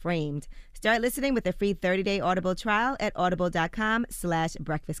nemesis was framed? Start listening with a free 30-day Audible trial at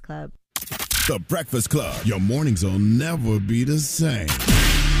audible.com/Breakfast Club. The Breakfast Club. Your mornings will never be the same.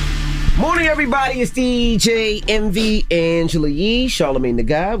 Morning, everybody. It's DJ MV Angela Yee, Charlamagne the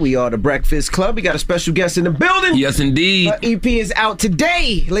Guy. We are The Breakfast Club. We got a special guest in the building. Yes, indeed. Her EP is out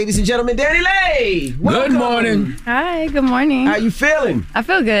today. Ladies and gentlemen, DaniLeigh. Good morning. Hi, good morning. How you feeling? I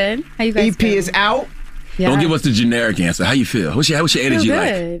feel good. How you guys EP feeling? Is out. Yeah. Don't give us the generic answer. How you feel? What's your energy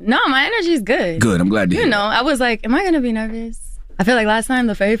like? No, my energy is good. Good. I'm glad to hear. I was like, am I going to be nervous? I feel like last time,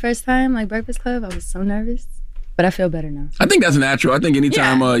 the very first time, like Breakfast Club, I was so nervous. But I feel better now. I think that's natural. I think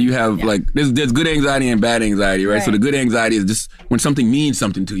anytime you have there's good anxiety and bad anxiety, right? So the good anxiety is just when something means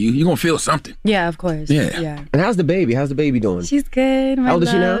something to you, you're going to feel something. Yeah, of course. Yeah. And how's the baby? How's the baby doing? She's good. How old is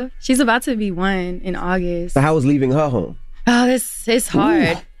she now? She's about to be 1 in August. So how was leaving her home? Oh, it's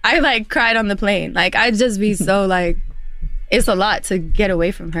hard. Ooh. I cried on the plane. I'd just be so it's a lot to get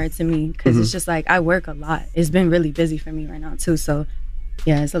away from her to me because it's just I work a lot. It's been really busy for me right now too. So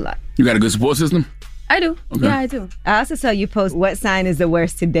yeah, it's a lot. You got a good support system? I do. Okay. Yeah, I do. I also saw you post what sign is the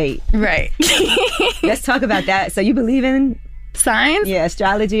worst to date. Right. Let's talk about that. So you believe in signs? Yeah,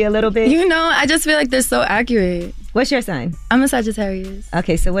 astrology a little bit. I just feel like they're so accurate. What's your sign? I'm a Sagittarius.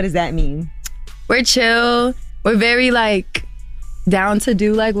 Okay, so what does that mean? We're chill. We're very down to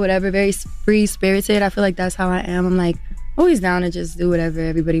do whatever, very free spirited. I feel like that's how I am. I'm always down to just do whatever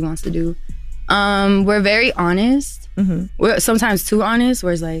everybody wants to do. We're very honest. Mm-hmm. We're sometimes too honest,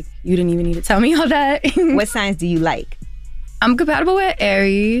 where it's you didn't even need to tell me all that. What signs do you like? I'm compatible with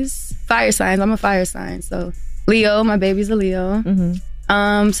Aries. Fire signs. I'm a fire sign. So Leo, my baby's a Leo.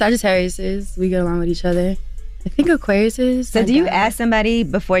 Mm-hmm. Sagittarius we get along with each other. I think Aquarius is. So do you ask somebody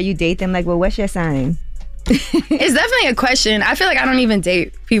before you date them, well, what's your sign? It's definitely a question. I feel like I don't even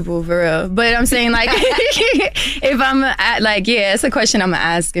date people for real. But I'm saying if I'm it's a question I'm gonna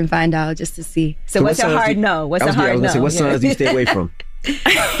ask and find out just to see. So what's a hard no? What's a hard no? What signs do you stay away from?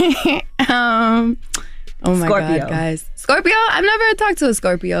 Oh my Scorpio. God, guys. Scorpio? I've never talked to a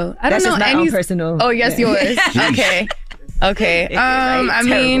Scorpio. I That's don't know just any. Own personal. Oh, yes, yours. Okay. I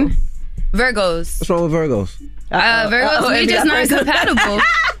mean, Virgos. What's wrong with Virgos? Virgos, we just not compatible.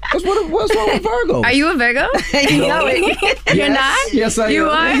 What's wrong with Virgo? Are you a Virgo? You know it. You're not? Yes, I am. You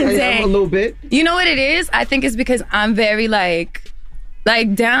are? I am a little bit. You know what it is? I think it's because I'm very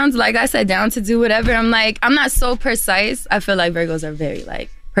down, like I said, down to do whatever. I'm not so precise. I feel like Virgos are very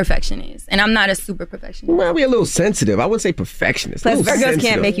perfectionist. And I'm not a super perfectionist. Well, we're a little sensitive. I wouldn't say perfectionist. Plus, Virgos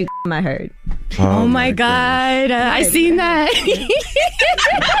can't make you I heard. Oh my God. I seen that.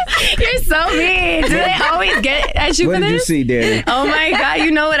 You're so mean. Do they always get at you for this? What did you see, Danny? Oh my God.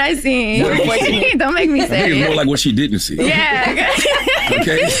 You know what I seen. Don't make me say it. I think it's more like what she didn't see. Yeah.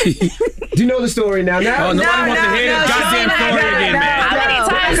 Okay. Do you know the story now? Nobody wants to hear this goddamn story again, man. How many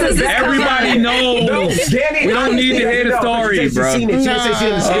times does this Everybody knows. Danny, we don't need to hear the story, bro. I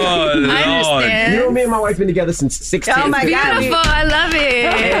understand. You know, me and my wife been together since 16. Oh my God. Beautiful. I love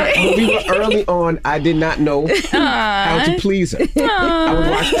it. When we were early on, I did not know how to please her. I would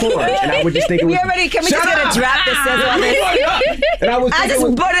watch porn, and I would just think it was... Can we just get a drop that says all this? And I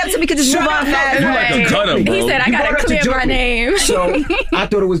just brought it up so we could just move on fast. You like a cutter, bro. He said, I gotta clear my name. So I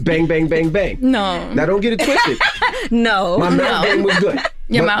thought it was bang, bang, bang, bang. No. Now don't get it twisted. No. My mouth game was good.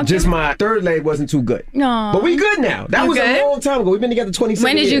 Your mouth just my third leg wasn't too good. No. But we good now. That was a long time ago. We've been together 27 years.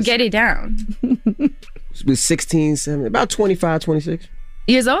 When did you get it down? It was 16, 17, about 25, 26.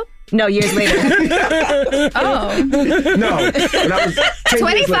 Years old? No, years later. Oh. No. When I was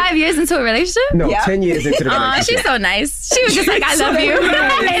 25 years into a relationship? No, 10 years into the relationship. She's so nice. She was just like, I love you.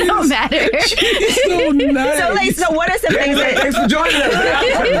 It don't matter. She's so nice. So what are some things that... Thanks for joining us.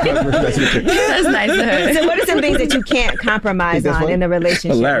 That's nice of her. So what are some things that you can't compromise on in a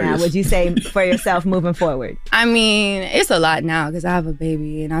relationship now, would you say, for yourself moving forward? I mean, it's a lot now because I have a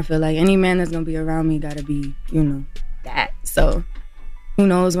baby, and I feel like any man that's going to be around me got to be, that. So who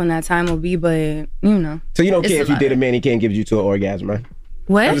knows when that time will be, but, So you don't care if you did a man, he can't give you to an orgasm, right?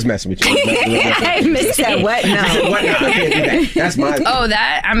 What? I'm just messing with you. I missed it. What? No. What? No, I can't do that. That's my... Oh,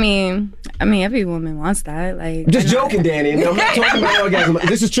 that? I mean, every woman wants that. Like, I'm just joking, Danny. I'm not talking about orgasm.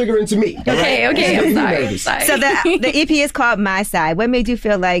 This is triggering to me. Okay, I'm sorry. So the EP is called My Side. What made you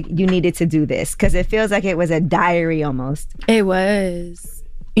feel like you needed to do this? Because it feels like it was a diary almost. It was.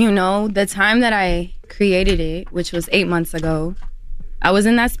 The time that I created it, which was 8 months ago, I was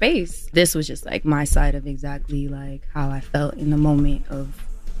in that space. This was just like my side of exactly like how I felt in the moment of,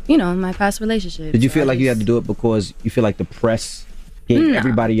 my past relationship. Did you feel like you had to do it because you feel like the press gave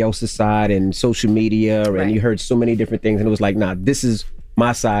everybody else's side and social media and you heard so many different things and it was like, nah, this is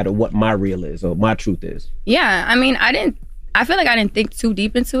my side of what my real is or my truth is? Yeah, I mean, I feel like I didn't think too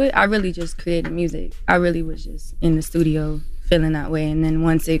deep into it. I really just created music. I really was just in the studio feeling that way. And then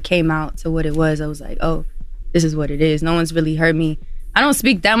once it came out to what it was, I was like, oh, this is what it is. No one's really heard me. I don't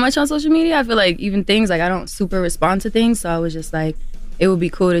speak that much on social media. I feel like even things, like I don't super respond to things. So I was just like, it would be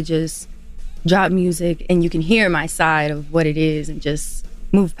cool to just drop music and you can hear my side of what it is and just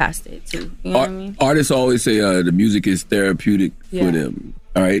move past it too. You know what I mean? Artists always say the music is therapeutic for them.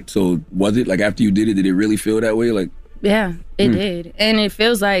 All right. So was it like after you did it really feel that way? Like, yeah, it did. And it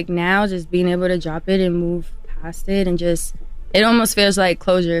feels like now just being able to drop it and move past it and just, it almost feels like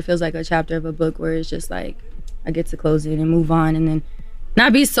closure. It feels like a chapter of a book where it's just like, I get to close it and move on and then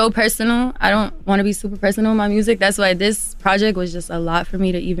not be so personal. I don't want to be super personal in my music. That's why this project was just a lot for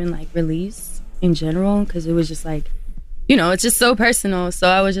me to even like release in general because it was just like, it's just so personal. So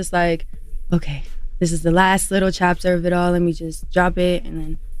I was just like, okay, this is the last little chapter of it all. Let me just drop it and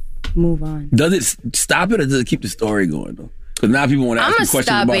then move on. Does it stop it or does it keep the story going though? Because now people want to ask you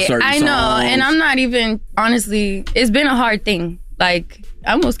questions about certain songs. I know, and I'm not even, honestly, it's been a hard thing. Like,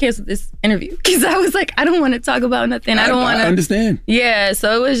 I almost canceled this interview because I was like, I don't want to talk about nothing. I don't want to. I understand. Yeah,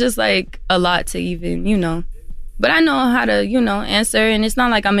 so it was just like a lot to even, But I know how to, answer. And it's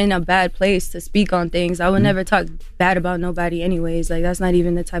not like I'm in a bad place to speak on things. I would never talk bad about nobody anyways. Like, that's not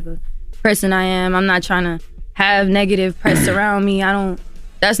even the type of person I am. I'm not trying to have negative press around me.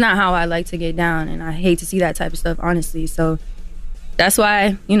 That's not how I like to get down. And I hate to see that type of stuff, honestly. So that's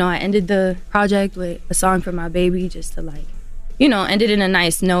why, I ended the project with a song for my baby just to like, end it in a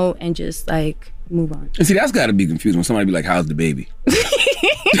nice note and just like move on. And see, that's got to be confusing when somebody be like, how's the baby?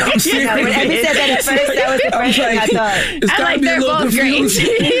 When he said that at first, that was the first thing I thought. It's got to be a little confusing.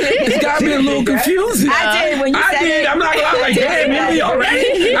 It's got to be a little confusing. I did when you said it. I'm not gonna lie. I was like, damn, Emmy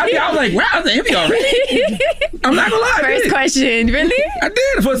already? I was like, wow, the Emmy already? I'm not gonna lie. First question, really? I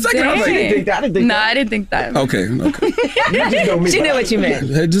did. For a second, I was like, I didn't think that. I didn't think that. Okay. She knew what you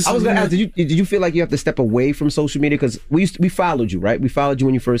meant. I was gonna ask, did you feel like you have to step away from social media? Because we followed you, right? We followed you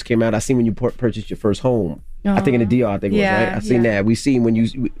when you first came out. I seen when you purchased your first home. I think in the DR, right? I seen that. We seen when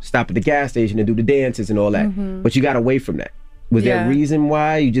you stop at the gas station and do the dances and all that. Mm-hmm. But you got away from that. Was there a reason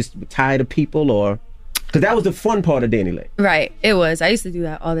why? You just tired of people or? Because that was the fun part of DaniLeigh. Right, it was. I used to do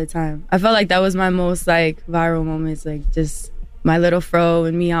that all the time. I felt like that was my most like viral moments, like just my little fro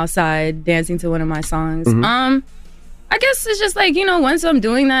and me outside dancing to one of my songs. Mm-hmm. I guess it's just like, once I'm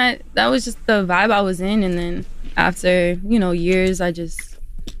doing that, that was just the vibe I was in. And then after, years, I just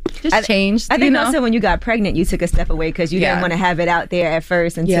changed. I think also when you got pregnant, you took a step away because you didn't want to have it out there at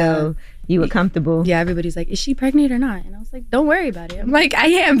first until you were comfortable. Yeah, everybody's like, is she pregnant or not? And I was like, don't worry about it. I'm like, I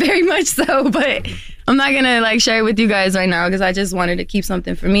am very much so, but I'm not going to like share it with you guys right now because I just wanted to keep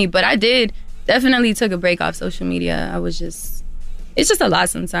something for me. But I definitely took a break off social media. It's just a lot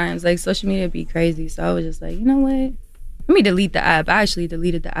sometimes. Like social media be crazy. So I was just like, you know what? Let me delete the app. I actually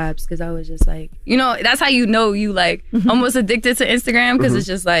deleted the apps because I was just like, that's how you like almost addicted to Instagram because it's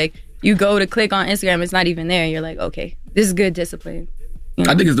just like you go to click on Instagram, it's not even there. You're like, okay, this is good discipline.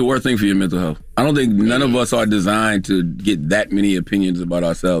 I think it's the worst thing for your mental health. I don't think none of us are designed to get that many opinions about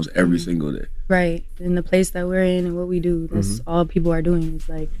ourselves every single day. Right. In the place that we're in and what we do, that's all people are doing. It's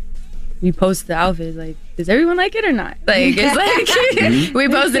like, we post the outfits, like, does everyone like it or not? Like, it's like, we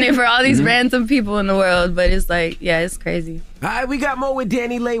posting it for all these random people in the world, but it's like, yeah, it's crazy. All right, we got more with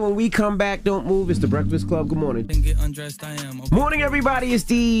DaniLeigh. When we come back, don't move. It's the Breakfast Club. Good morning. Get undressed, I am. Okay. Morning, everybody. It's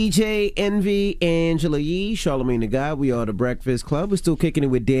DJ Envy, Angela Yee, Charlamagne the God. We are the Breakfast Club. We're still kicking it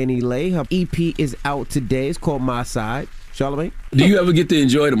with DaniLeigh. Her EP is out today. It's called My Side. Charlamagne? Do you ever get to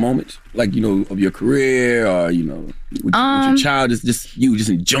enjoy the moments, like, you know, of your career, or, you know, with your child? It's just you just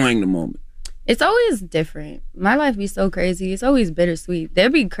enjoying the moment. It's always different. My life be so crazy. It's always bittersweet. There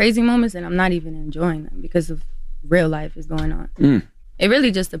be crazy moments and I'm not even enjoying them because of real life is going on. It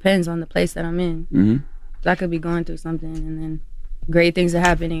really just depends on the place that I'm in. I could be going through something and then great things are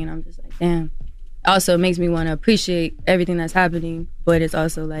happening and I'm just like, damn. Also, it makes me want to appreciate everything that's happening, but it's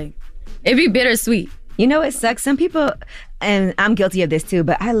also like, it be bittersweet. You know what sucks? Some people, and I'm guilty of this too,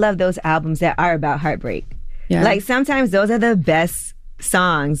 but I love those albums that are about heartbreak. Yeah. Like sometimes those are the best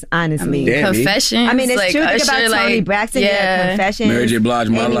songs, honestly. I mean, Confessions. I mean, it's like true. Think Usher, about Tony Braxton, Confessions. Mary J. Blige,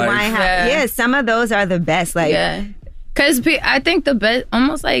 My Amy Life. Yeah, some of those are the best. Like, because I think the best,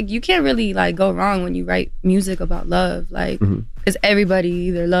 almost like you can't really like go wrong when you write music about love, like because everybody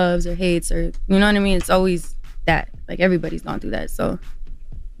either loves or hates, or you know what I mean. It's always that. Like everybody's gone through that, so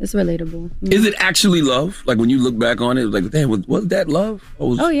it's relatable. Is it actually love? Like when you look back on it, like, damn, was that love?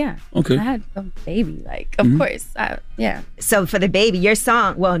 Oh yeah. Okay. I had a baby, like of course. Yeah. So for the baby, your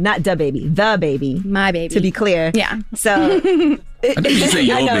song, well, not the baby, my baby. To be clear. Yeah. So. I think you say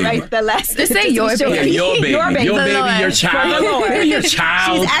your I know, baby. right? The last. Just say your baby. Yeah, your baby. Your baby, your child. Your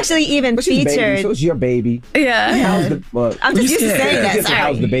child. She's actually even featured. Baby, so it's your baby. Yeah. How's the, I'm just used to saying that. Sorry.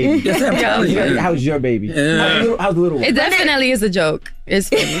 How's the baby? How's your baby? Yeah. How's the little one? It definitely is a joke. It's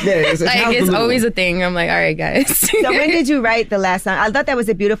funny. It's always a thing. I'm like, all right, guys. So when did you write the last song? I thought that was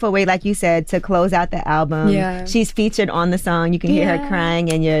a beautiful way, like you said, to close out the album. Yeah. She's featured on the song. You can hear her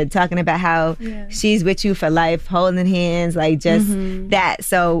crying, and you're talking about how she's with you for life, holding hands, like just that.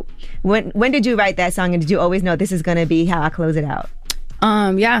 So when did you write that song, and did you always know this is going to be how I close it out?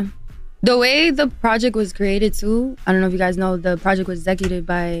 Yeah. The way the project was created too, I don't know if you guys know, the project was executed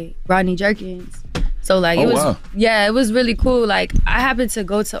by Rodney Jerkins. So like it was really cool. Like I happened to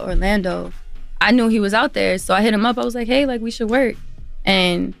go to Orlando. I knew he was out there, so I hit him up. I was like, hey, like we should work.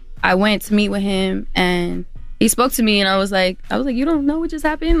 And I went to meet with him and he spoke to me and I was like, you don't know what just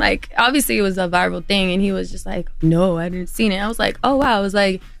happened? Like obviously it was a viral thing and he was just like, no, I didn't see it. I was like, oh wow. I was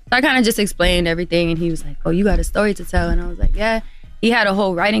like, so I kind of just explained everything and he was like, oh, you got a story to tell. And I was like, yeah. He had a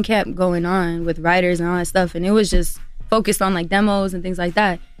whole writing camp going on with writers and all that stuff, and it was just focused on like demos and things like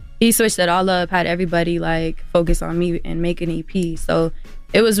that. He switched it all up, had everybody like focus on me and make an EP. So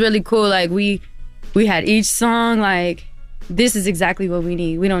it was really cool. Like we had each song like, this is exactly what we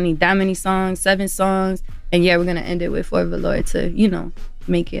need. We don't need that many songs, 7 songs, and we're gonna end it with For Velour to, you know,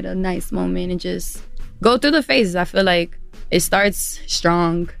 make it a nice moment and just go through the phases. I feel like it starts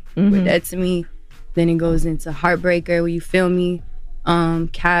strong with Dead to Me, then it goes into Heartbreaker where you feel me.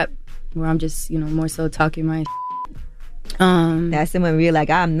 Cap, where I'm just, you know, more so talking my that's the one where you're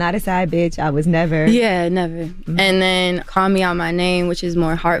like, I'm not a side bitch, I was never. Yeah, never. And then Call Me Out My Name, which is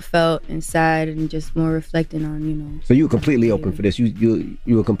more heartfelt and sad and just more reflecting on, you know. So you were completely open for this. You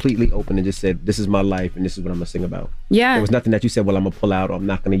were completely open and just said, this is my life and this is what I'm gonna sing about. Yeah. There was nothing that you said, well, I'm gonna pull out or I'm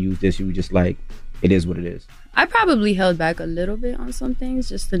not gonna use this. You were just like, it is what it is. I probably held back a little bit on some things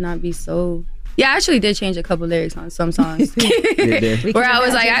just to not be so. Yeah, I actually did change a couple lyrics on some songs. Where I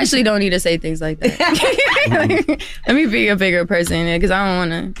was like, I actually don't need to say things like that. Let me be a bigger person because I don't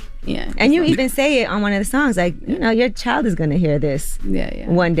want to, And you even say it on one of the songs, like, you know, your child is going to hear this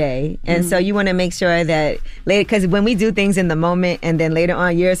one day. And so you want to make sure that later, because when we do things in the moment and then later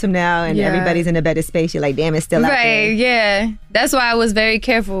on, years from now, and everybody's in a better space, you're like, damn, it's still out there. Right, yeah. That's why I was very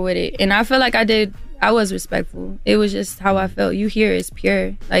careful with it. And I feel like I was respectful. It was just how I felt. You hear it's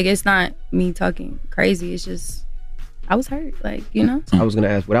pure. Like, it's not me talking crazy. It's just, I was hurt. Like, you know? I was going to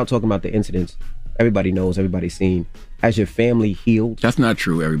ask, without talking about the incidents, everybody knows, everybody's seen. Has your family healed? That's not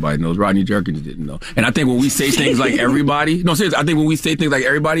true. Everybody knows. Rodney Jerkins didn't know. And I think when we say things like everybody, no, seriously, I think when we say things like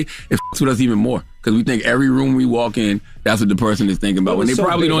everybody, it fucks with us even more. Because we think every room we walk in, that's what the person is thinking about. When they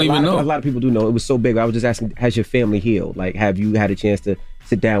probably don't even know. A lot of people do know. It was so big. I was just asking, has your family healed? Like, have you had a chance to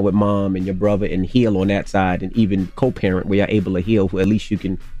sit down with mom and your brother and heal on that side, and even co-parent where you're able to heal, where at least you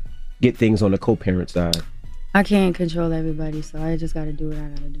can get things on the co-parent side? I can't control everybody, so I just got to do what I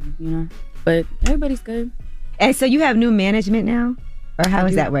got to do, you know? But everybody's good. And so you have new management now? Or how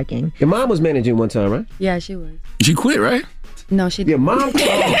is that working? Your mom was managing one time, right? Yeah, she was. She quit, right? No, she didn't. Your mom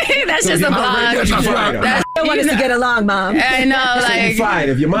quit? That's just a blog. That's don't want us to get along, Mom. I know, So like. you fired.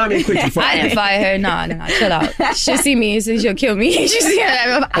 If your mom ain't quit, you fired. I didn't fire her. No, chill out. She'll see me and she'll kill me. She'll see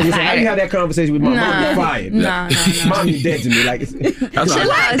her. I was like, how do you have that conversation with my mom? You're fired. Nah. Mom, you dead to me. Like, That's not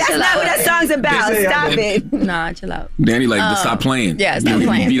what that song's about. Stop it. Nah, chill out. Danny, like, stop playing. Yeah, stop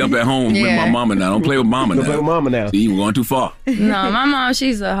playing. Beat up at home with my mama now. Don't play with mama now. Don't play with mama now. See, you're going too far. No, my mom,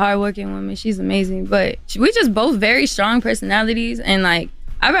 she's a hardworking woman. She's amazing. But we just both very strong personalities. And, like,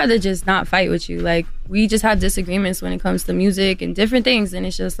 I'd rather just not fight with you. Like, we just have disagreements when it comes to music and different things. And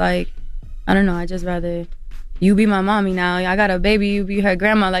it's just like, I don't know. I just rather you be my mommy now. I got a baby, you be her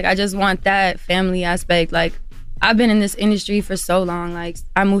grandma. Like, I just want that family aspect. Like, I've been in this industry for so long. Like,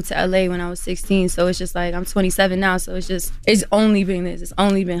 I moved to LA when I was 16. So it's just like, I'm 27 now. So it's only been this. It's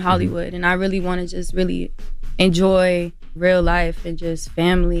only been Hollywood. And I really want to just really enjoy real life and just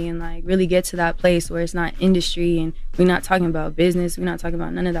family and like really get to that place where it's not industry and we're not talking about business. We're not talking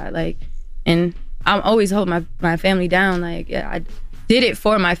about none of that. Like, and I'm always holding my family down. Like, yeah, I did it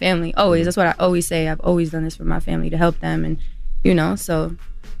for my family. Always. That's what I always say. I've always done this for my family to help them. And, you know, so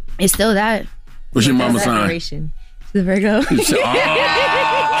it's still that. What's your mama's sign? She's a Virgo.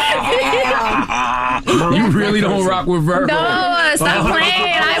 You really don't rock with Virgo. No, stop playing.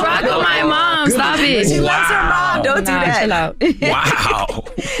 I rock with my mom. Stop it. She loves her mom. Don't do that. Chill out. Wow.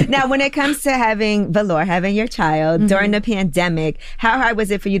 Now, when it comes to having your child during the pandemic, how hard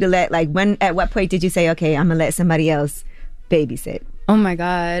was it for you to at what point did you say, okay, I'm going to let somebody else babysit? Oh my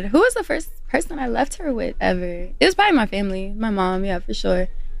God. Who was the first person I left her with ever? It was probably my family. My mom, yeah, for sure.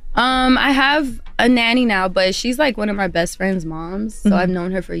 I have a nanny now, but she's like one of my best friend's moms. So I've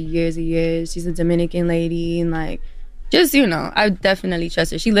known her for years and years. She's a Dominican lady and like, just, you know, I definitely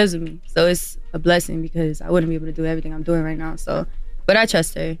trust her. She lives with me. So it's a blessing because I wouldn't be able to do everything I'm doing right now. So, but I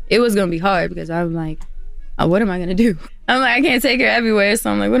trust her. It was going to be hard because I'm like, what am I going to do? I'm like, I can't take her everywhere.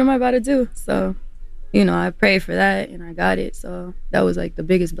 So I'm like, what am I about to do? So, you know, I prayed for that and I got it. So that was like the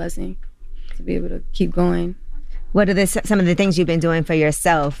biggest blessing to be able to keep going. What are some of the things you've been doing for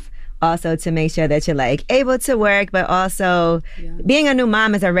yourself also to make sure that you're like able to work, but also being a new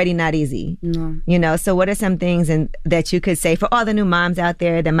mom is already not easy. No. You know, so what are some things that you could say for all the new moms out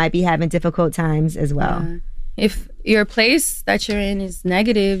there that might be having difficult times as well? Yeah. If your place that you're in is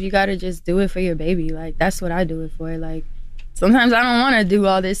negative, you got to just do it for your baby. Like, that's what I do it for. Like, sometimes I don't want to do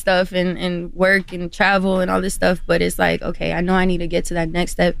all this stuff and work and travel and all this stuff, but it's like, okay, I know I need to get to that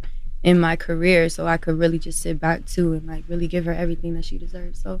next step in my career so I could really just sit back too and like really give her everything that she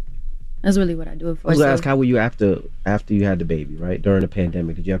deserves. So that's really what I do it for. I was going to ask, how were you after you had the baby, right? During the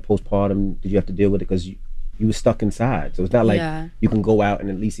pandemic, did you have postpartum? Did you have to deal with it? Because you were stuck inside. So it's not like you can go out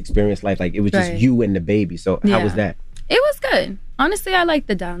and at least experience life. Like, it was just you and the baby. So how was that? It was good. Honestly, I liked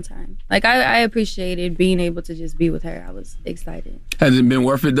the downtime. Like, I appreciated being able to just be with her. I was excited. Has it been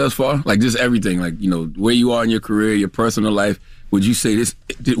worth it thus far? Like, just everything, like, you know, where you are in your career, your personal life. Would you say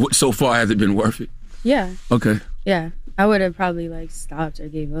so far, has it been worth it? Yeah. Okay. Yeah. I would have probably like stopped or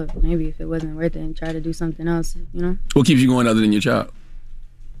gave up maybe if it wasn't worth it and try to do something else, you know? What keeps you going other than your child?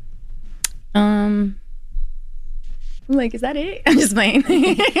 I'm like, is that it? I'm just playing.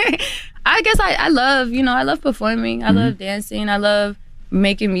 I guess I love performing. I love dancing. I love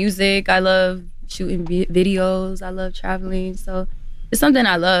making music. I love shooting videos. I love traveling. So it's something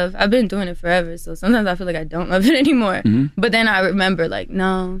I love. I've been doing it forever. So sometimes I feel like I don't love it anymore. But then I remember like,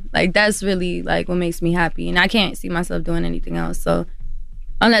 no, like that's really like what makes me happy. And I can't see myself doing anything else. So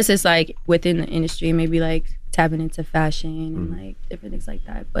unless it's like within the industry, maybe like tapping into fashion and like different things like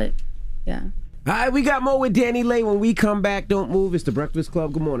that. But yeah. All right, we got more with DaniLeigh when we come back. Don't move. It's the Breakfast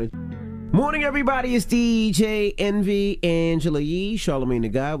Club. Good morning. Morning, everybody. It's DJ Envy, Angela Yee, Charlamagne the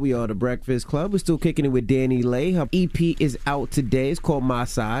Guy. We are the Breakfast Club. We're still kicking it with DaniLeigh. Her EP is out today. It's called My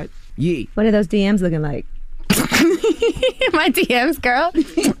Side. Yee. What are those DMs looking like? My DMs, girl.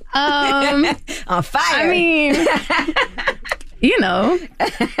 On fire. I mean, you know.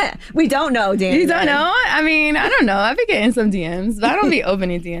 We don't know, Dan. You don't know? I mean, I don't know. I've been getting some DMs, but I don't be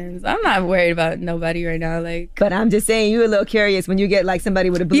opening DMs. I'm not worried about nobody right now. Like, but I'm just saying, you're a little curious when you get like somebody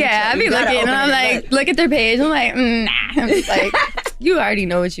with a blue check. I be looking and I'm like, look at their page. I'm like, nah. I'm just like, you already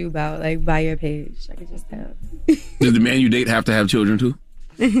know what you about, like, by your page. I can just tell. Does the man you date have to have children too?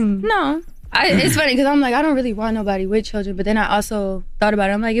 No. It's funny because I'm like, I don't really want nobody with children, but then I also thought about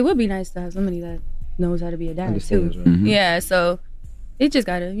it. I'm like, it would be nice to have somebody that knows how to be a dad too. Right? Yeah, so it just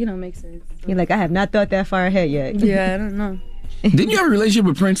gotta, make sense. You're like, I have not thought that far ahead yet. Yeah, I don't know. Didn't you have a relationship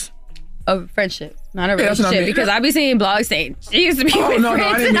with Prince? A friendship, not a relationship. Because I be seeing blogs saying she used to be with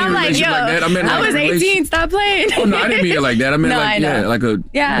Prince, and I'm like, yo, I was 18. Stop playing. Oh no, I didn't mean it like that. I meant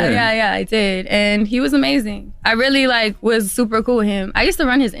yeah, I did, and he was amazing. I really was super cool with him. I used to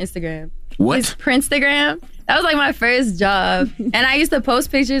run his Instagram. What? His Princegram. That was like my first job. And I used to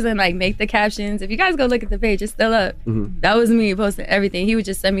post pictures and like make the captions. If you guys go look at the page, it's still up. That was me posting everything. He would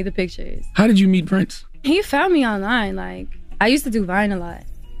just send me the pictures. How did you meet Prince? He found me online. Like, I used to do Vine a lot.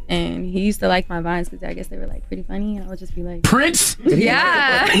 And he used to like my Vines because I guess they were like pretty funny. And I would just be like, Prince?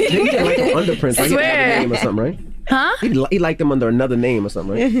 Yeah. He like him under Prince. I Like swear. name or something, right? Huh? He liked him under another name or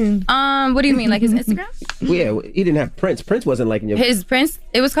something, right? What do you mean? Like his Instagram? Well, yeah, he didn't have Prince. Prince wasn't liking your... His Prince,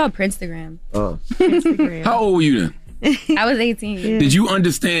 it was called Princegram. Oh. How old were you then? I was 18. Did you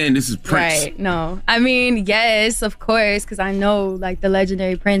understand this is Prince? Right. No. I mean, yes, of course, because I know like the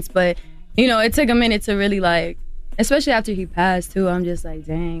legendary Prince, but you know, it took a minute to really like, especially after he passed too. I'm just like,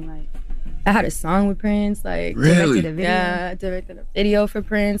 dang, like I had a song with Prince, like Really? directed a video. Yeah, I directed a video for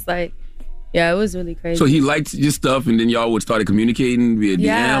Prince, like. Yeah, it was really crazy. So he liked your stuff, and then y'all would start communicating via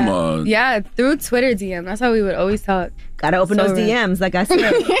DM, or yeah, through Twitter DM. That's how we would always talk. Gotta open those DMs, like I said.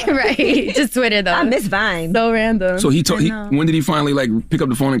 Right, just Twitter though. I miss Vine. So random. So when did he finally like pick up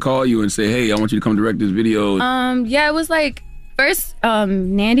the phone and call you and say, "Hey, I want you to come direct this video"? Yeah, it was like first,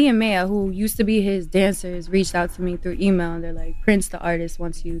 Nandy and Maya, who used to be his dancers, reached out to me through email, and they're like, "Prince, the artist,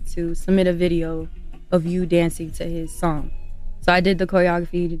 wants you to submit a video of you dancing to his song." So I did the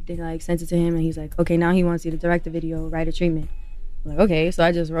choreography, like sent it to him, and he's like, okay, now he wants you to direct the video, write a treatment. I'm like, okay, so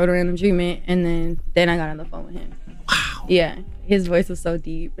I just wrote a random treatment, and then I got on the phone with him. Wow. Yeah, his voice was so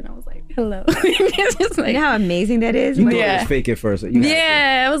deep, and I was like, hello. It's just like, you know how amazing that is? You thought it was fake at first.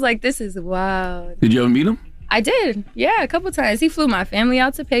 I was like, this is wild. Did you ever meet him? I did, yeah, a couple times. He flew my family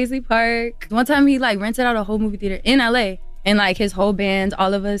out to Paisley Park. One time he like rented out a whole movie theater in LA, and like his whole band,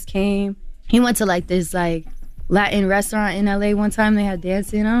 all of us came. He went to like this like Latin restaurant in LA one time. They had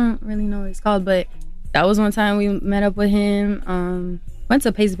dancing. I don't really know what it's called, but that was one time we met up with him. Went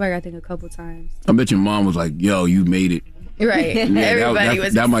to Paisley Park, I think, a couple times. I bet your mom was like, "Yo, you made it." Right. Yeah, Everybody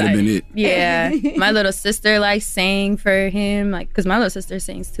was that might have been it. Yeah. My little sister like sang for him, like, because my little sister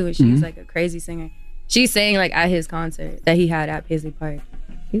sings too, and she's like a crazy singer. She sang like at his concert that he had at Paisley Park.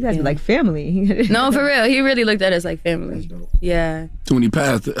 You guys were like family. No, for real. He really looked at us like family. Yeah. So when he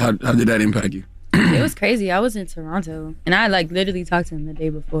passed, how did that impact you? It was crazy. I was in Toronto, and I like literally talked to him the day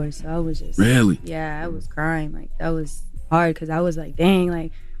before, so I was just really, yeah, I was crying. Like that was hard because I was like, dang,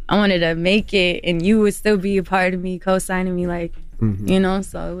 like I wanted to make it, and you would still be a part of me, co-signing me, like you know.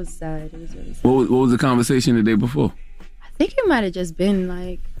 So it was sad. It was really sad. What was the conversation the day before? I think it might have just been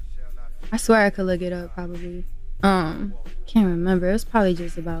like, I swear I could look it up probably. Can't remember. It was probably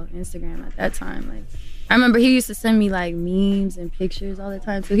just about Instagram at that time. Like I remember he used to send me like memes and pictures all the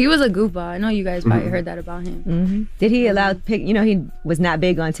time. So he was a goofball. I know you guys probably heard that about him. Did he allow he was not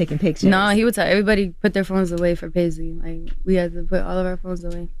big on taking pictures? No, he would tell everybody put their phones away for Paisley. Like we had to put all of our phones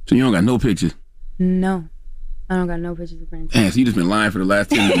away. So you don't got no pictures? No. I don't got no pictures of Prince. Damn, so you just been lying for the last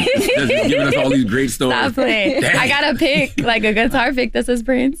 10 minutes. Just giving us all these great stories. Stop playing. Damn. I got a pic, like a guitar pic that says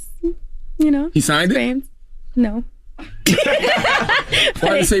Prince. You know. He signed it? No.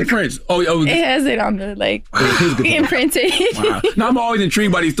 Why did it say Prince? Oh, it has it on the like imprinted. Wow. Now I'm always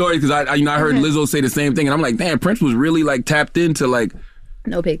intrigued by these stories because I heard Lizzo say the same thing, and I'm like, damn, Prince was really like tapped into like.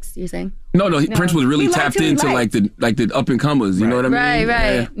 No pics, you're saying? No, Prince was really tapped into like the up and comers. You know what I mean?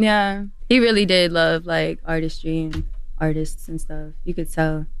 Right. Yeah, he really did love like artistry and artists and stuff. You could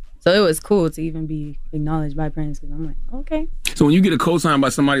tell. So it was cool to even be acknowledged by Prince because I'm like, okay. So when you get a cosign by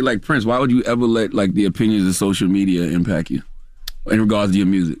somebody like Prince, why would you ever let like the opinions of social media impact you in regards to your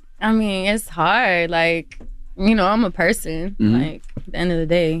music? I mean, it's hard. Like, you know, I'm a person. Like, at the end of the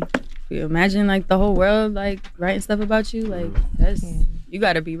day, you imagine like the whole world like writing stuff about you. Like, that's you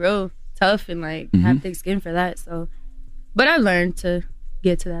got to be real tough and like have thick skin for that. So, but I learned to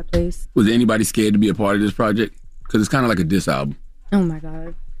get to that place. Was anybody scared to be a part of this project? Because it's kind of like a diss album. Oh my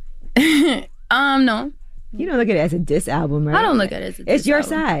God. No. You don't look at it as a diss album, right? I don't look at it as a diss It's your album.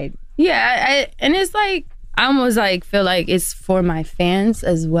 side. Yeah, and it's like, I almost like feel like it's for my fans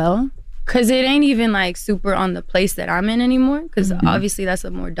as well. Cause it ain't even like super on the place that I'm in anymore. Cause obviously that's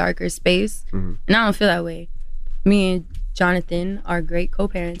a more darker space. And I don't feel that way. Me and Jonathan are great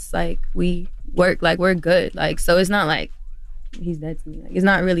co-parents. Like we work, like we're good. Like, so it's not like he's dead to me. Like it's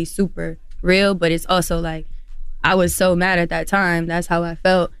not really super real, but it's also like, I was so mad at that time. That's how I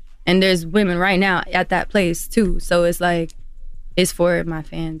felt. And there's women right now at that place too. So it's like, it's for my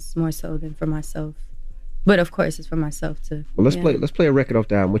fans more so than for myself. But of course, it's for myself too. Well, let's play a record off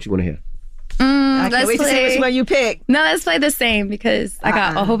the album. What you want to hear? I can't wait to see which one you pick. No, let's play the same because I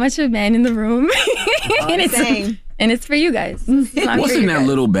got a whole bunch of men in the room. and And it's for you guys. What's in that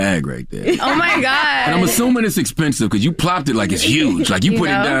little bag right there? Oh my God. And I'm assuming it's expensive because you plopped it like it's huge. Like you put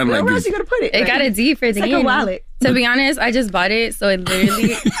it down like Where else this. you gonna put it? It got a D for it's Danny. like a wallet. To be honest, I just bought it, so it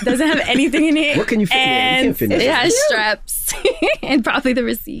literally doesn't have anything in it. What can you fit in there? You And can't fit in it there. has straps and probably the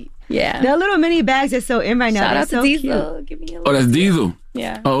receipt. Yeah. The little mini bags are so in right now. Shout They're out to so Diesel. cute. Give me a Oh, that's Diesel.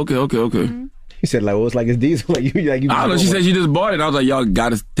 Yeah. Oh, okay. Mm-hmm. You said like, well, it's like it's diesel. Like you I don't know. She said she just bought it. I was like, y'all got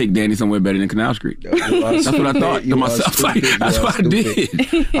to take Danny somewhere better than Canal Street. That's what I thought to myself. Like, that's what I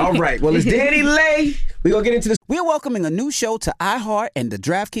did. All right. Well, it's DaniLeigh. We're going to get into this. We're welcoming a new show to iHeart and the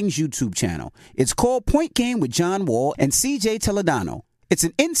DraftKings YouTube channel. It's called Point Game with John Wall and CJ Toledano. It's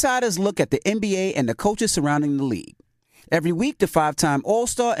an insider's look at the NBA and the coaches surrounding the league. Every week, the 5-time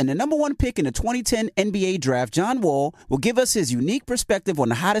All-Star and the number 1 pick in the 2010 NBA Draft, John Wall, will give us his unique perspective on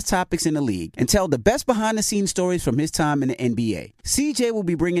the hottest topics in the league and tell the best behind-the-scenes stories from his time in the NBA. CJ will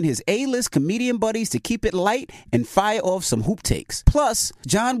be bringing his A-list comedian buddies to keep it light and fire off some hoop takes. Plus,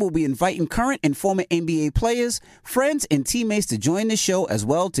 John will be inviting current and former NBA players, friends, and teammates to join the show as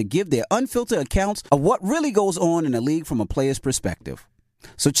well to give their unfiltered accounts of what really goes on in the league from a player's perspective.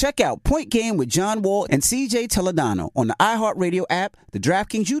 So check out Point Game with John Wall and CJ Toledano on the iHeartRadio app, the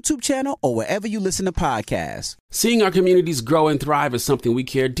DraftKings YouTube channel, or wherever you listen to podcasts. Seeing our communities grow and thrive is something we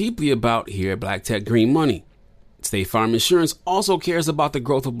care deeply about here at Black Tech Green Money. State Farm Insurance also cares about the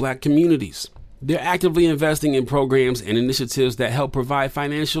growth of Black communities. They're actively investing in programs and initiatives that help provide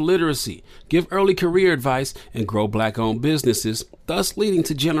financial literacy, give early career advice, and grow Black-owned businesses, thus leading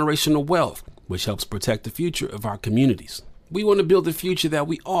to generational wealth, which helps protect the future of our communities. We want to build a future that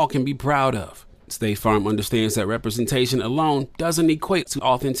we all can be proud of. State Farm understands that representation alone doesn't equate to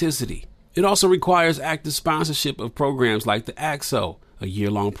authenticity. It also requires active sponsorship of programs like the AXO, a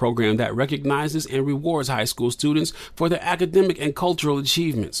year-long program that recognizes and rewards high school students for their academic and cultural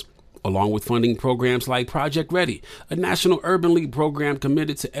achievements, along with funding programs like Project Ready, a National Urban League program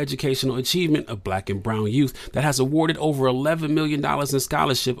committed to educational achievement of Black and brown youth that has awarded over $11 million in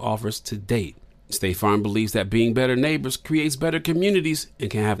scholarship offers to date. State Farm believes that being better neighbors creates better communities and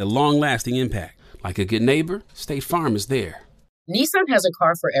can have a long-lasting impact. Like a good neighbor, State Farm is there. Nissan has a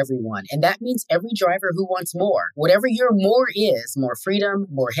car for everyone, and that means every driver who wants more. Whatever your more is, more freedom,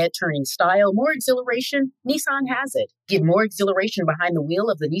 more head-turning style, more exhilaration, Nissan has it. Get more exhilaration behind the wheel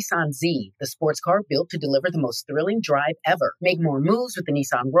of the Nissan Z, the sports car built to deliver the most thrilling drive ever. Make more moves with the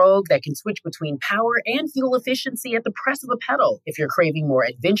Nissan Rogue that can switch between power and fuel efficiency at the press of a pedal. If you're craving more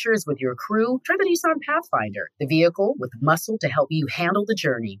adventures with your crew, try the Nissan Pathfinder, the vehicle with muscle to help you handle the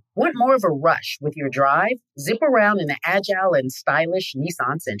journey. Want more of a rush with your drive? Zip around in the agile and stylish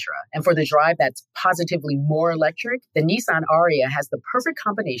Nissan Sentra. And for the drive that's positively more electric, the Nissan Ariya has the perfect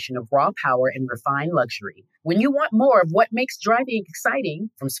combination of raw power and refined luxury. When you want more of what makes driving exciting,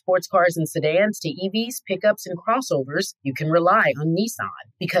 from sports cars and sedans to EVs, pickups, and crossovers, you can rely on Nissan,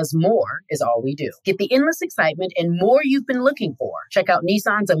 because more is all we do. Get the endless excitement and more you've been looking for. Check out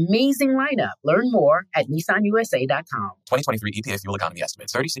Nissan's amazing lineup. Learn more at nissanusa.com. 2023 EPA fuel economy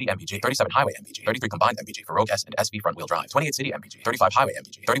estimates: 30 city MPG, 37 highway MPG, 33 combined MPG for Rogue S and SV front-wheel drive, 28 city MPG, 35 highway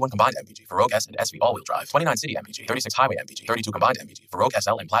MPG, 31 combined MPG for Rogue S and SV all-wheel drive, 29 city MPG, 36 highway MPG, 32 combined MPG for Rogue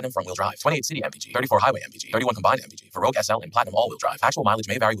SL and Platinum front-wheel drive, 28 city MPG, 34 highway MPG, 31 combined MPG for Rogue SL and Platinum all-wheel drive. Actual mileage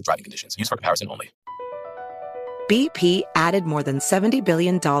may vary with driving conditions. Used for comparison only. BP added more than $70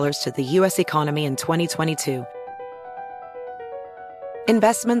 billion to the U.S. economy in 2022.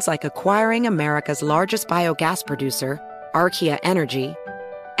 Investments like acquiring America's largest biogas producer, Archaea Energy,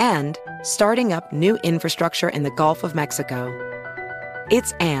 and starting up new infrastructure in the Gulf of Mexico.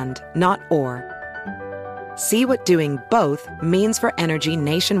 It's and, not or. See what doing both means for energy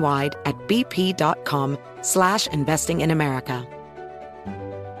nationwide at bp.com/investing in America.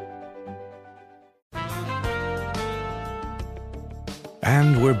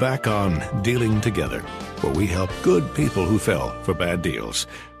 And we're back on Dealing Together, where we help good people who fell for bad deals.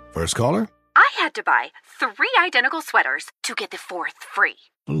 First caller? I had to buy 3 identical sweaters to get the 4th free.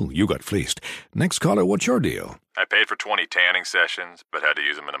 Ooh, you got fleeced. Next caller, what's your deal? I paid for 20 tanning sessions, but had to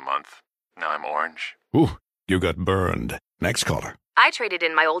use them in a month. Now I'm orange. Ooh, you got burned. Next caller. I traded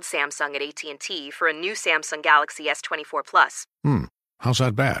in my old Samsung at AT&T for a new Samsung Galaxy S24 Plus. How's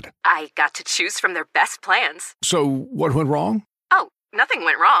that bad? I got to choose from their best plans. So, what went wrong? Oh, nothing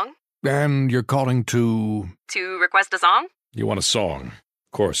went wrong. And you're calling to... To request a song? You want a song.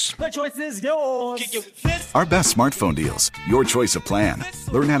 Of course. The choice is yours. Our best smartphone deals. Your choice of plan.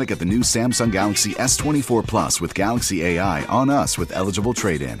 Learn how to get the new Samsung Galaxy S24 Plus with Galaxy AI on us with eligible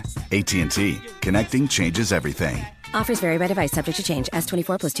trade-in. AT&T. Connecting changes everything. Offers vary by device, subject to change.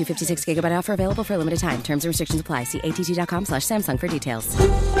 S24 plus 256 gigabyte offer available for a limited time. Terms and restrictions apply. See att.com/Samsung for details.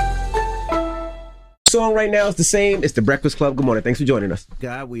 song right now is the same. It's The Breakfast Club. Good morning. Thanks for joining us.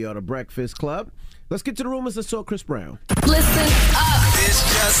 God, we are The Breakfast Club. Let's get to the rumors. Let's talk Chris Brown. Listen up. It's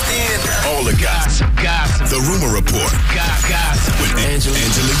just in. All the gossip. The Rumor Report. Gossip. With Angela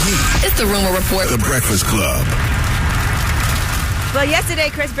Yee. It's the Rumor Report. The Breakfast Club. Well, yesterday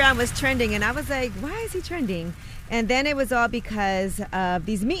Chris Brown was trending, and I was like, why is he trending? And then it was all because of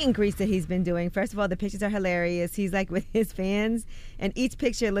these meet and greets that he's been doing. First of all, the pictures are hilarious. He's like with his fans, and each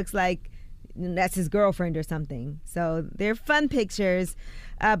picture looks like that's his girlfriend or something. So they're fun pictures.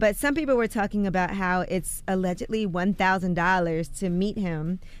 But some people were talking about how it's allegedly $1,000 to meet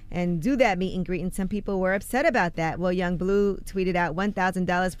him and do that meet and greet, and some people were upset about that. Well, Young Blue tweeted out,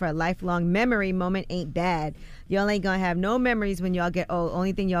 $1,000 for a lifelong memory moment ain't bad. Y'all ain't gonna have no memories when y'all get old.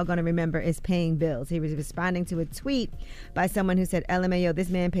 Only thing y'all gonna remember is paying bills. He was responding to a tweet by someone who said, LMAO, this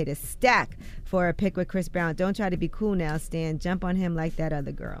man paid a stack for a pic with Chris Brown. Don't try to be cool now, Stan. Jump on him like that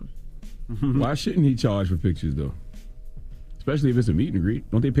other girl. Why shouldn't he charge for pictures, though? Especially if it's a meet and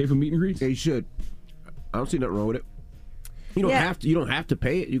greet. Don't they pay for meet and greets? They should. I don't see nothing wrong with it. You don't have to. You don't have to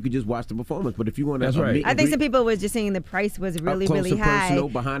pay it. You could just watch the performance. But if you want to, that's right. I think some people were just saying the price was really, really high. Personal,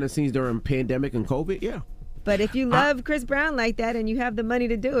 behind the scenes during pandemic and COVID. Yeah. But if you love Chris Brown like that and you have the money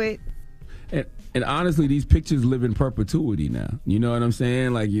to do it. And honestly, these pictures live in perpetuity now. You know what I'm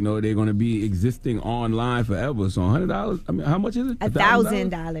saying? Like, you know, they're going to be existing online forever. So $100. I mean, how much is it?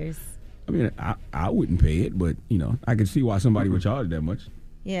 $1,000. I mean, I wouldn't pay it, but, you know, I can see why somebody would charge that much.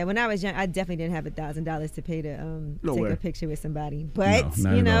 Yeah, when I was young, I definitely didn't have $1,000 to pay to take a picture with somebody. But,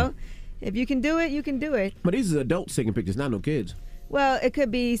 you know, if you can do it, you can do it. But these are adults taking pictures, not no kids. Well, it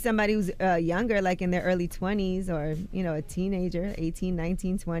could be somebody who's younger, like in their early 20s, or, you know, a teenager, 18,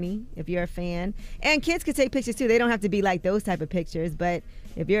 19, 20, if you're a fan. And kids could take pictures, too. They don't have to be like those type of pictures. But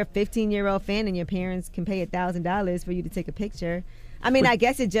if you're a 15-year-old fan and your parents can pay $1,000 for you to take a picture, I mean, I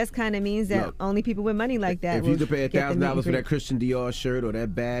guess it just kind of means that only people with money like that. If you could pay $1,000 for that Christian Dior shirt or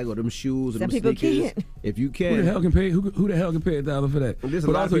that bag or them shoes or them people sneakers, can't. If you can, who the hell can pay? Who the hell can pay $1,000 for that? There's a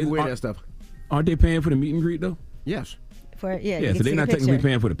lot of people wear that stuff. Aren't they paying for the meet and greet though? Yes. So they're not technically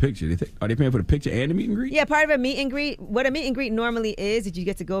paying for the picture. Are they paying for the picture and the meet and greet? Yeah, part of a meet and greet. What a meet and greet normally is you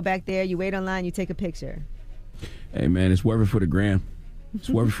get to go back there, you wait online, you take a picture. Hey man, it's worth it for the gram. It's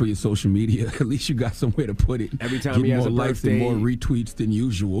worth it for your social media. At least you got somewhere to put it. Every time he has more a likes birthday, and more retweets than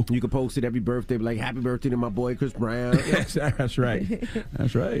usual. You can post it every birthday, like "Happy birthday to my boy Chris Brown." That's right.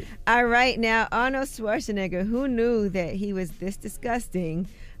 That's right. All right, now Arnold Schwarzenegger. Who knew that he was this disgusting?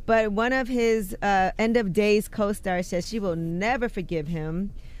 But one of his End of Days co-stars says she will never forgive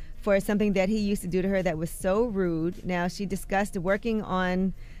him for something that he used to do to her that was so rude. Now, she discussed working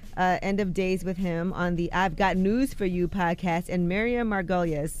on End of Days with him on the I've Got News for You podcast, and Miriam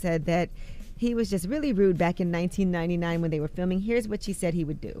Margolyes said that he was just really rude back in 1999 when they were filming. Here's what she said he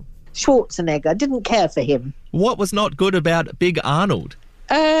would do. Schwarzenegger, didn't care for him. What was not good about Big Arnold?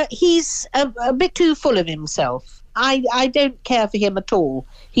 He's a bit too full of himself. I don't care for him at all.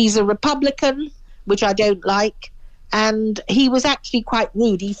 He's a Republican, which I don't like, and he was actually quite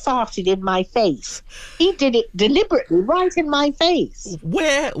rude. He farted in my face. He did it deliberately, right in my face.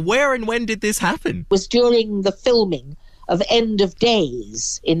 Where and when did this happen? It was during the filming of End of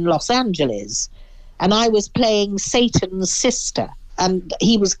Days in Los Angeles, and I was playing Satan's sister, and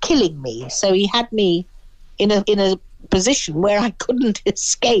he was killing me, so he had me in a position where I couldn't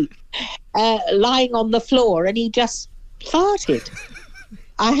escape, lying on the floor, and he just farted.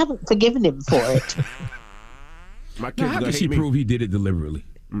 I haven't forgiven him for it. How can she prove he did it deliberately?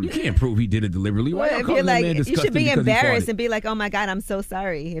 You can't prove he did it deliberately. Why if you're like, you should be embarrassed and be like, "Oh my God, I'm so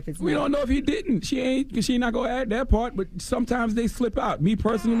sorry." If it's we don't know if he didn't. She not gonna add that part. But sometimes they slip out. Me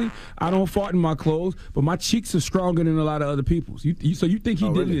personally, I don't fart in my clothes, but my cheeks are stronger than a lot of other people's. So you think he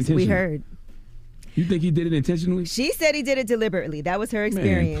did it intentionally? We heard. You think he did it intentionally? She said he did it deliberately. That was her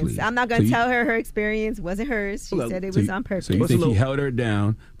experience. I'm not going to tell her experience wasn't hers. She said it was on purpose. So you think he held her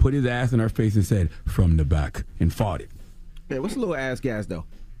down, put his ass in her face and said, "From the back," and farted? Yeah, what's a little ass gas, though?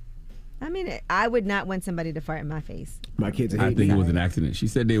 I mean, I would not want somebody to fart in my face. My kids hate I think it was an accident. She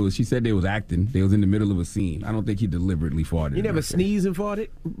said they was acting. They was in the middle of a scene. I don't think he deliberately farted. You never sneezed and farted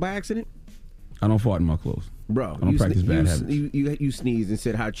by accident? I don't fart in my clothes. Bro, I don't practice bad habits. You sneezed and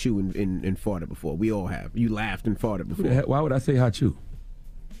said "Hachu" and farted before. We all have. You laughed and farted before. Why would I say "Hachu"?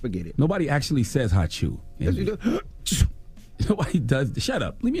 Forget it. Nobody actually says "Hachu." Yes, you do. Nobody does. Shut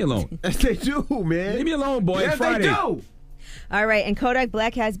up. Leave me alone. Yes, they do, man. Leave me alone, boy. Yes, it's Friday. They do. All right, and Kodak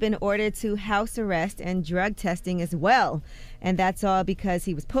Black has been ordered to house arrest and drug testing as well. And that's all because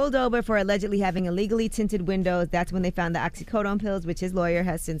he was pulled over for allegedly having illegally tinted windows. That's when they found the oxycodone pills, which his lawyer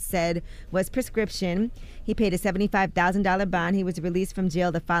has since said was prescription. He paid a $75,000 bond. He was released from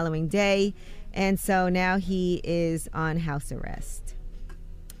jail the following day. And so now he is on house arrest.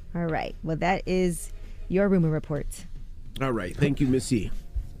 All right. Well, that is your rumor report. All right. Thank you, Missy.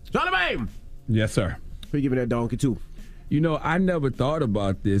 Charlamagne! Yes, sir. Who you giving that donkey to? You know, I never thought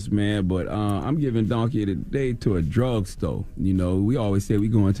about this, man, but I'm giving donkey today to a drugstore. You know, we always say we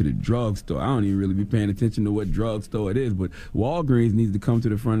going to the drugstore. I don't even really be paying attention to what drugstore it is, but Walgreens needs to come to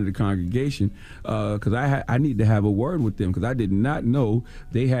the front of the congregation because I need to have a word with them because I did not know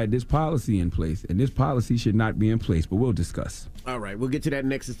they had this policy in place, and this policy should not be in place, but we'll discuss. All right, we'll get to that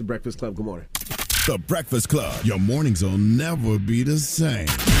next. It's The Breakfast Club. Good morning. The Breakfast Club. Your mornings will never be the same.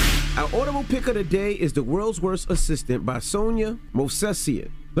 Our audible pick of the day is The World's Worst Assistant by Sonia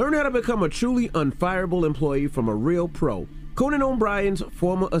Mosesian. Learn how to become a truly unfireable employee from a real pro. Conan O'Brien's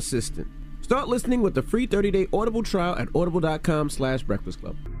former assistant. Start listening with the free 30-day Audible trial at audible.com/breakfast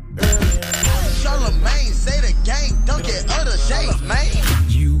club. Charlamagne, say the gang, don't get other shades, man.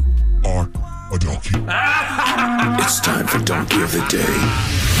 You are a donkey. It's time for Donkey of the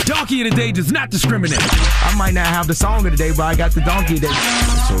Day. Donkey of the Day does not discriminate. I might not have the song of the day, but I got the donkey of the day.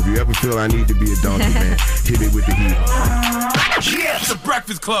 So if you ever feel I need to be a donkey, man, hit me with the heat. Yeah, it's the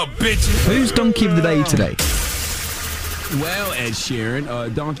Breakfast Club, bitches. Who's donkey of the day today? Well, Ed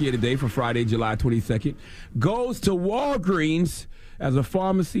Sheeran, Donkey of the Day for Friday, July 22nd, goes to Walgreens as a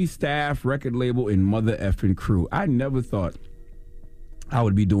pharmacy staff, record label, and mother effing crew. I never thought I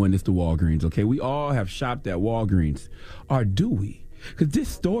would be doing this to Walgreens, okay? We all have shopped at Walgreens. Or do we? Because this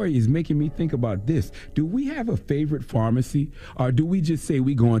story is making me think about this. Do we have a favorite pharmacy, or do we just say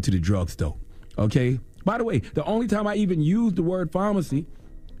we going to the drugstore, okay? By the way, the only time I even use the word pharmacy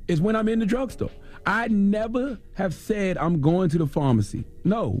is when I'm in the drugstore. I never have said I'm going to the pharmacy.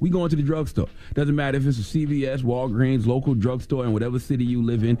 No, we going to the drugstore. Doesn't matter if it's a CVS, Walgreens, local drugstore in whatever city you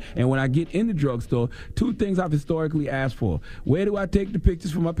live in. And when I get in the drugstore, two things I've historically asked for. Where do I take the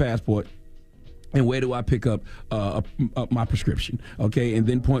pictures for my passport? And where do I pick up my prescription? Okay, and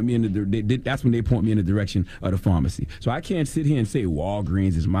then point me in that's when they point me in the direction of the pharmacy. So I can't sit here and say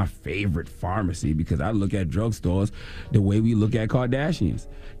Walgreens is my favorite pharmacy because I look at drugstores the way we look at Kardashians.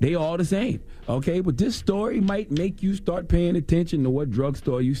 They all the same. Okay, but this story might make you start paying attention to what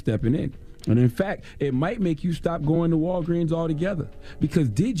drugstore you stepping in. And in fact, it might make you stop going to Walgreens altogether. Because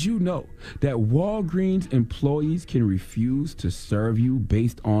did you know that Walgreens employees can refuse to serve you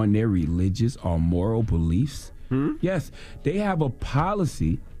based on their religious or moral beliefs? Yes, they have a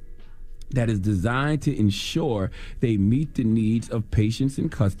policy that is designed to ensure they meet the needs of patients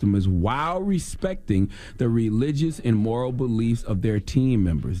and customers while respecting the religious and moral beliefs of their team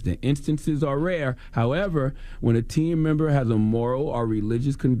members. The instances are rare. However, when a team member has a moral or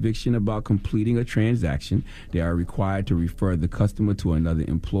religious conviction about completing a transaction, they are required to refer the customer to another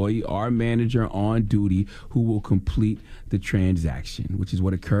employee or manager on duty who will complete the transaction, which is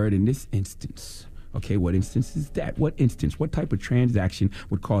what occurred in this instance. Okay, what instance is that? What instance? What type of transaction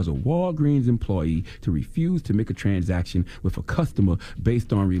would cause a Walgreens employee to refuse to make a transaction with a customer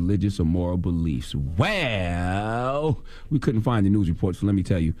based on religious or moral beliefs? Well, we couldn't find the news report, so let me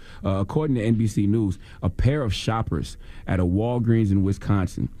tell you. According to NBC News, a pair of shoppers at a Walgreens in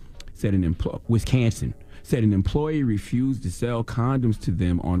Wisconsin said an employee refused to sell condoms to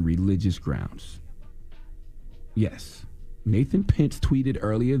them on religious grounds. Yes. Nathan Pence tweeted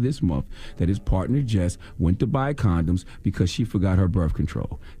earlier this month that his partner Jess went to buy condoms because she forgot her birth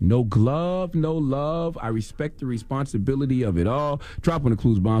control. No glove, no love. I respect the responsibility of it all. Dropping the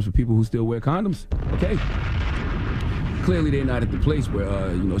clues bombs for people who still wear condoms. Okay. Clearly, they're not at the place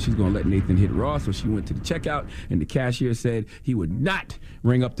where, she's going to let Nathan hit raw. So she went to the checkout, and the cashier said he would not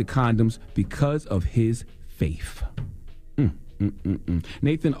ring up the condoms because of his faith.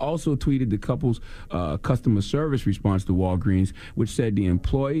 Nathan also tweeted the couple's customer service response to Walgreens, which said the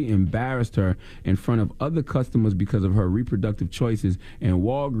employee embarrassed her in front of other customers because of her reproductive choices, and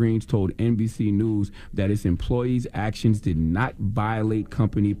Walgreens told NBC News that its employees' actions did not violate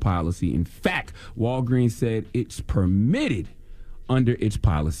company policy. In fact, Walgreens said it's permitted under its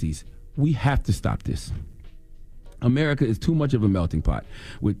policies. We have to stop this. America is too much of a melting pot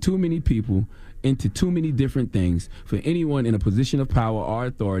with too many people into too many different things for anyone in a position of power or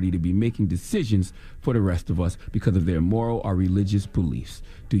authority to be making decisions for the rest of us because of their moral or religious beliefs.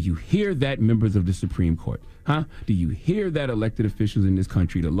 Do you hear that, members of the Supreme Court? Huh? Do you hear that, elected officials in this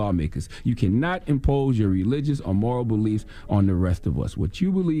country, the lawmakers? You cannot impose your religious or moral beliefs on the rest of us. What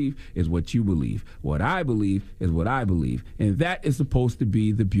you believe is what you believe. What I believe is what I believe. And that is supposed to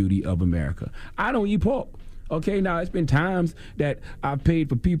be the beauty of America. I don't eat pork. Okay, now it's been times that I've paid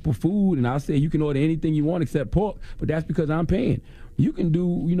for people food and I'll say you can order anything you want except pork, but that's because I'm paying. You can do,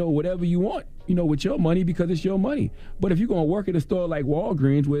 whatever you want, with your money because it's your money. But if you're going to work at a store like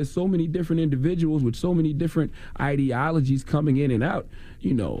Walgreens where there's so many different individuals with so many different ideologies coming in and out,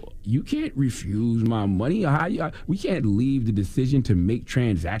 you can't refuse my money. We can't leave the decision to make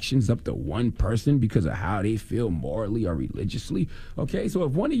transactions up to one person because of how they feel morally or religiously. Okay, so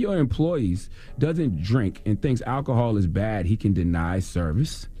if one of your employees doesn't drink and thinks alcohol is bad, he can deny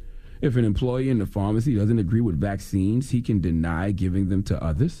service. If an employee in the pharmacy doesn't agree with vaccines, he can deny giving them to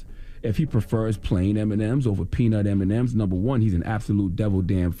others. If he prefers plain M&Ms over peanut M&Ms, number one, he's an absolute devil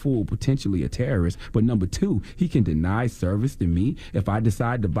damn fool, potentially a terrorist. But number two, he can deny service to me if I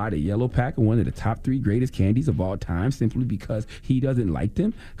decide to buy the yellow pack of one of the top 3 greatest candies of all time simply because he doesn't like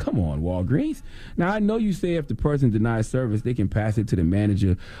them. Come on, Walgreens. Now, I know you say if the person denies service, they can pass it to the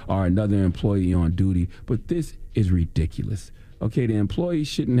manager or another employee on duty, but this is ridiculous. Okay, the employees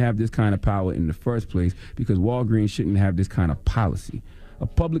shouldn't have this kind of power in the first place because Walgreens shouldn't have this kind of policy. A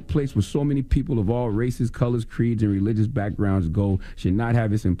public place where so many people of all races, colors, creeds, and religious backgrounds go should not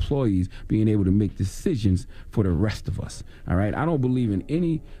have its employees being able to make decisions for the rest of us. All right? I don't believe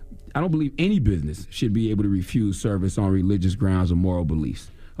any business should be able to refuse service on religious grounds or moral beliefs.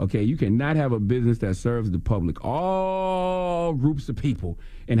 Okay, you cannot have a business that serves the public, all groups of people,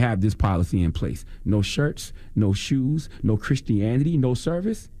 and have this policy in place. No shirts, no shoes, no Christianity, no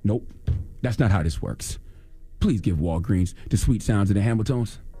service. Nope, that's not how this works. Please give Walgreens the sweet sounds of the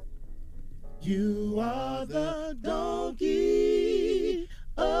Hamiltons. You are the donkey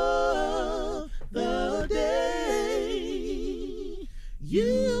of the day.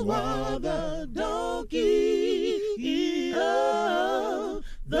 You are the donkey of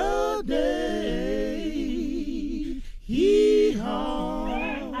the day. Hee-haw.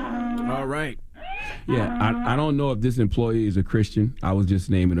 All right. Yeah, I don't know if this employee is a Christian. I was just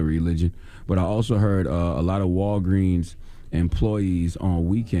naming a religion. But I also heard a lot of Walgreens employees on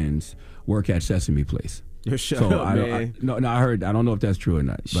weekends work at Sesame Place. Shut up, man. I heard. I don't know if that's true or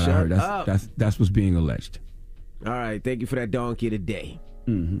not, but I heard that's what's being alleged. All right, thank you for that donkey today.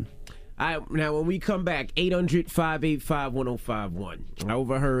 Mm-hmm. All right, now when we come back, 800-585-1051. I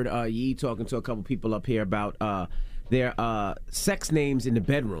overheard Yee talking to a couple people up here about their sex names in the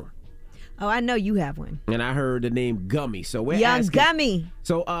bedroom. Oh, I know you have one. And I heard the name Gummy. So we're Young asking, Gummy.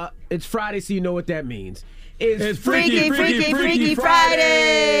 So it's Friday, so you know what that means. It's Freaky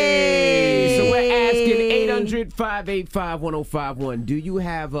Friday. So we're asking 800-585-1051. Do you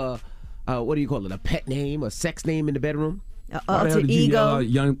have a what do you call it? A pet name, a sex name in the bedroom? Alter ego.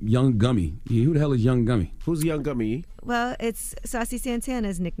 Young Gummy. Yeah, who the hell is Young Gummy? Who's Young Gummy? Well, it's Saucy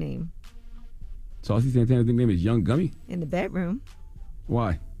Santana's nickname. Saucy Santana's nickname is Young Gummy? In the bedroom.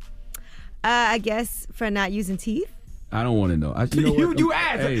 Why? I guess for not using teeth. I don't want to know. You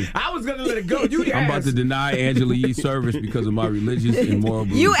asked. Hey, I was going to let it go. I'm about to deny Angela Yee's service because of my religious and moral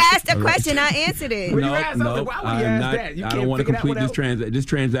beliefs. You asked a question, I answered it. When you asked, I was like, why would you ask that? I don't want to complete this transaction. This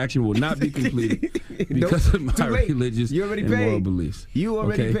transaction will not be completed because of my religious and moral beliefs. You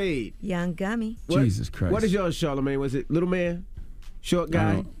already paid. Young Gummy. Jesus Christ. What is yours, Charlamagne? Was it little man? Short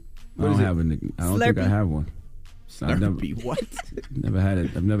guy? I don't have a nickname. I don't think I have one. What? I've never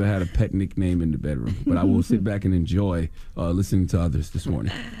had a pet nickname in the bedroom, but I will sit back and enjoy listening to others this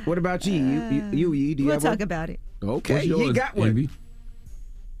morning. What about you? You do you we'll have talk one? about it. Okay, what's yours, you got one. Envy?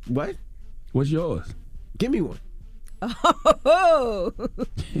 What? What's yours? Give me one. Oh,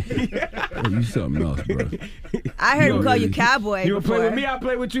 you something else, bro. I heard him call you cowboy. You play with me, I'll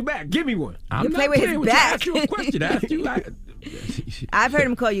play with you back. Give me one. You play with his back. I asked you a question. I've heard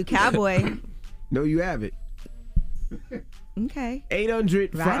him call you cowboy. No, you haven't. Okay.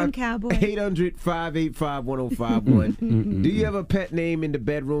 800-585-1051. Do you have a pet name in the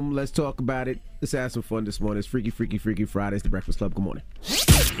bedroom? Let's talk about it. Let's have some fun this morning. It's Freaky Friday. It's the Breakfast Club. Good morning.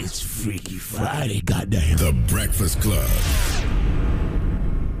 It's Freaky Friday, goddamn. The Breakfast Club.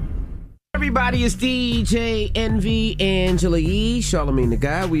 Everybody, it's DJ Envy, Angela Yee, Charlamagne the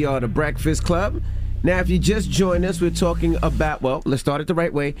Guy. We are the Breakfast Club. Now, if you just joined us, we're talking about, well, let's start it the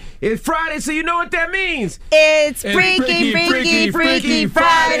right way. It's Friday, so you know what that means. It's Freaky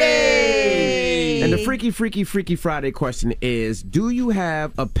Friday. And the Freaky Friday question is, do you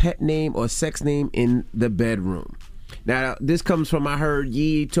have a pet name or sex name in the bedroom? Now, this comes from, I heard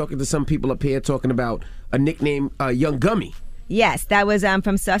Yee talking to some people up here talking about a nickname, Young Gummy. Yes, that was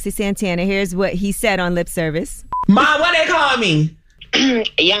from Saucy Santana. Here's what he said on lip service. Mom, what they call me?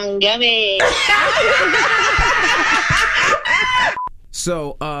 Young Gummy.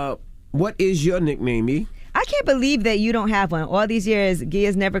 So, what is your nickname, E? I can't believe that you don't have one. All these years,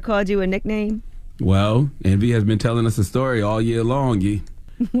 Gia's never called you a nickname? Well, Envy has been telling us a story all year long, Gee.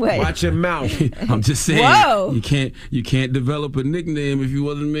 What? Watch your mouth. I'm just saying. Whoa. You can't develop a nickname if you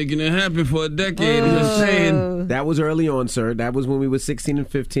wasn't making it happen for a decade. I'm just saying. That was early on, sir. That was when we were 16 and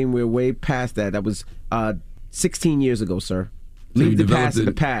 15. We were way past that. That was 16 years ago, sir. Leave the past in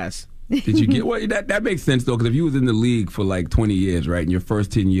the past. Did you get that makes sense though, because if you was in the league for like 20 years, right, and your first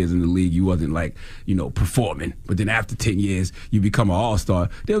 10 years in the league you wasn't like, performing, but then after 10 years you become an all-star,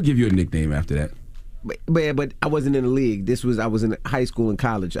 they'll give you a nickname after that. But I wasn't in the league. I was in high school and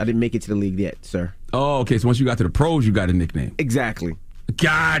college. I didn't make it to the league yet, sir. Oh, okay. So once you got to the pros, you got a nickname. Exactly.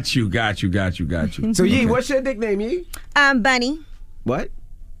 Got you. So Yee, what's your nickname, Yee? Bunny. What?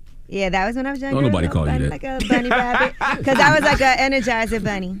 Yeah, that was when I was younger. Don't nobody call you that. Like a bunny rabbit. Because I was like an Energizer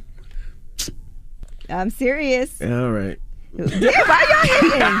bunny. I'm serious. All right. Yeah, why y'all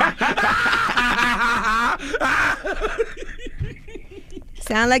hating?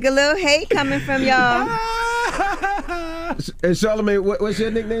 Sound like a little hate coming from y'all. And Charlamagne, what's your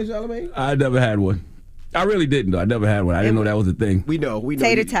nickname, Charlamagne? I never had one. I really didn't, though. I never had one. I didn't know that was a thing. We know.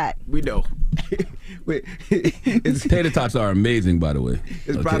 Tater tot. We know. Tater tots are amazing, by the way.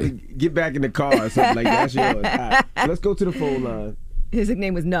 It's probably get back in the car or something like that. That's yours. All right, let's go to the phone line. His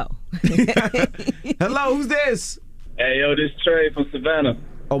nickname was No. Hello, who's this? Hey, yo, this is Trey from Savannah.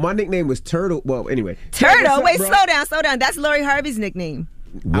 Oh, my nickname was Turtle. Well, anyway. Turtle? Up, wait, bro? Slow down. That's Lori Harvey's nickname.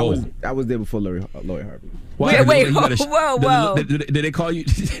 Whoa. I was there before Lori Harvey. Wait, whoa. Did they call you?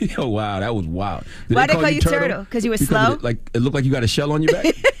 Oh, wow, that was wild. Why they call you Turtle? Because you were slow? It looked like you got a shell on your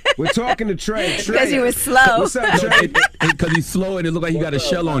back? We're talking to Trey. Because you were slow. What's up, Trey? Because he's slow and it looked like he got a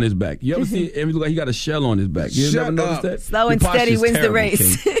shell on his back. You ever see it look like he got a shell on his back? You ever noticed that? Slow and steady wins the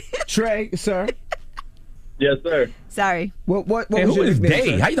race. Trey, sir. Yes, sir. Sorry. What hey, was who your is nickname,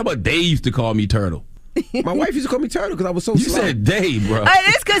 Dave? sir? How you talking about Dave used to call me Turtle? My wife used to call me Turtle because I was so slow. You said Dave, bro. Oh,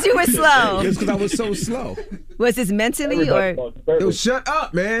 it is because you were slow. It's because I was so slow. Was this mentally or? Yo, shut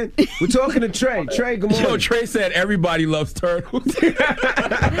up, man. We're talking to Trey. Trey, good morning. Yo, Trey said everybody loves turtles.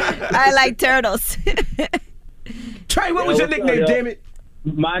 I like turtles. Trey, what was your nickname, damn it?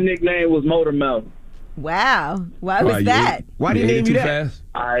 My nickname was Motor Mouth. Wow. Why was that? Why did he name you that?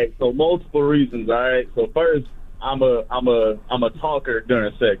 All right, so multiple reasons. All right, so first, I'm a talker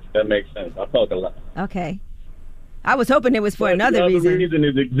during sex. That makes sense. I talk a lot. Okay. I was hoping it was for another the reason. The reason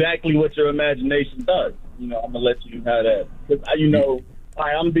is exactly what your imagination does. I'm gonna let you have that. Because I'm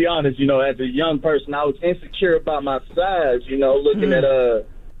gonna be honest. As a young person, I was insecure about my size. Looking at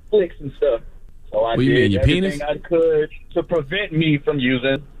flicks and stuff. So I did everything I could to prevent me from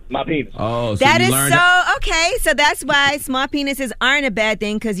using my penis. Oh, so that is so okay. So that's why small penises aren't a bad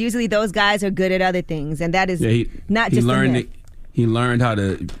thing, because usually those guys are good at other things, and that is not just a myth. He learned how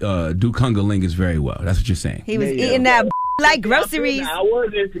to do cunnilingus very well. That's what you're saying. He was eating that like groceries. I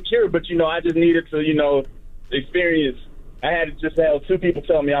was insecure, but I just needed to experience. I had to just have two people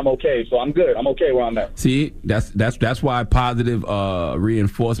tell me I'm okay, so I'm good. I'm okay where I'm at. See, that's why positive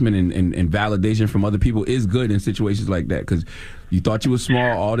reinforcement and validation from other people is good in situations like that, because you thought you were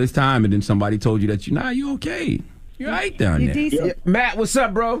small all this time, and then somebody told you that you okay. You're right down there. Decent. Matt, what's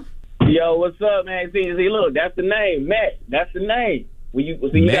up, bro? Yo, what's up, man? See, look, that's the name, Matt. That's the name. You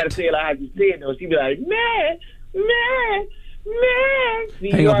got to say it like how you say it, though. She be like, Matt. See,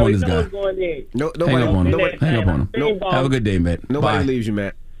 hang up on this guy. Nobody hang up on him. Nope. Have a good day, Matt. Nobody leaves you,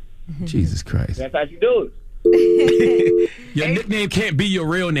 Matt. Jesus Christ. That's how you do it. Your nickname can't be your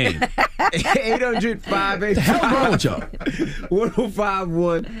real name. 800-585. The hell wrong with y'all?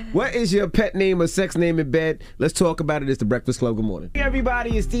 1051. What is your pet name or sex name in bed? Let's talk about it. It's the Breakfast Club. Good morning. Hey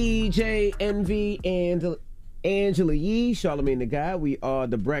everybody, it's DJ Envy and Angela Yee, Charlamagne the Guy. We are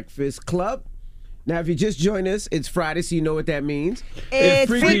the Breakfast Club. Now, if you just joined us, it's Friday, so you know what that means. It's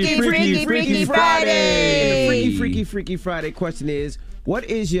Freaky Friday. And the Freaky Friday question is, what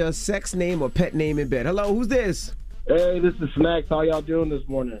is your sex name or pet name in bed? Hello, who's this? Hey, this is Snacks. How y'all doing this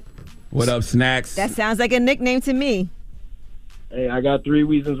morning? What up, Snacks? That sounds like a nickname to me. Hey, I got 3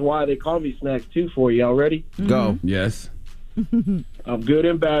 reasons why they call me Snacks, too, for you. Y'all ready? Go. Yes. I'm good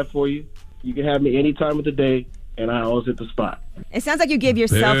and bad for you. You can have me any time of the day, and I always hit the spot. It sounds like you give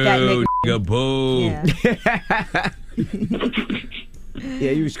yourself that nickname. Boo.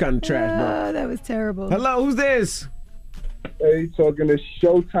 Yeah, you was kind of trash, bro. Oh, that was terrible. Hello, who's this? Hey, talking to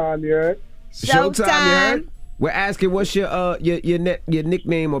Showtime, you heard? Showtime, you heard? We're asking what's your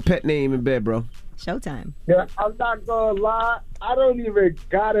nickname or pet name in bed, bro? Showtime. Yeah, I'm not gonna lie. I don't even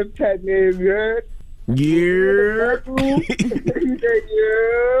got a pet name, you heard? Yeah. When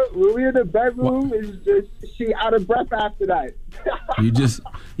we in the bedroom, it's just she out of breath after that. You just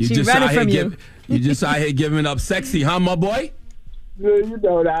running from you. You just out here giving up sexy, huh, my boy? Yeah, you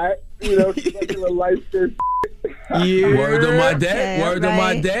know that. Regular life shit. Yeah. Word to my dad. Okay, Word to my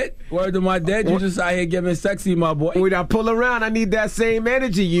right. dad. Word to my dad. You just out here giving sexy, my boy. When I pull around, I need that same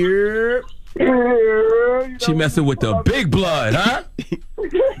energy. Yeah. She messing with the big blood, huh?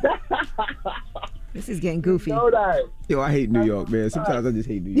 This is getting goofy. Yo, I hate New York, man. Sometimes I just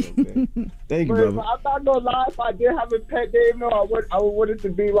hate New York, man. Thank you, brother. I'm not gonna lie. If I did have a pet name, no, I would want it to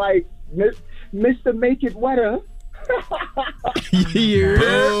be like Mr. Make It Wetter. Yeah.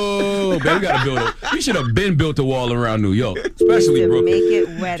 Oh, man, we gotta build it. We should have been built a wall around New York, especially Brooklyn. Make it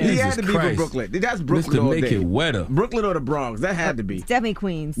wetter. He had to be Christ. from Brooklyn. That's Brooklyn Mr. all Make day. It Wetter. Brooklyn or the Bronx. That had to be. It's definitely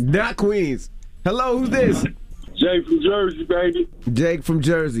Queens. Not Queens. Hello, who's this? Jake from Jersey, baby. Jake from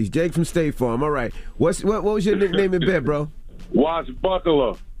Jersey. Jake from State Farm. All right. What was your nickname in bed, bro?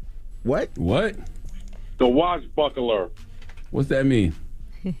 Washbuckler. What? What? The Washbuckler. What's that mean?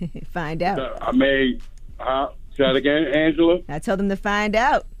 Find out. I made. Say that again, Angela. I told them to find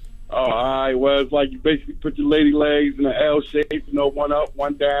out. Oh, all right. Well, it's like you basically put your lady legs in an L shape. You know, one up,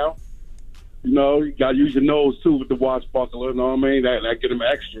 one down. You know, you got to use your nose too with the Washbuckler. You know what I mean? That get them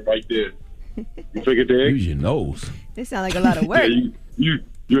extra right there. You figured that? Use your nose. This sounds like a lot of work. Yeah,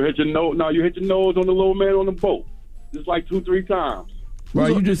 you hit your nose. No, you hit your nose on the little man on the boat. Just like 2-3 times. Bro,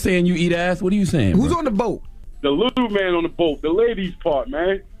 you just saying you eat ass? What are you saying? Who's bro? on the boat? The little man on the boat. The ladies part,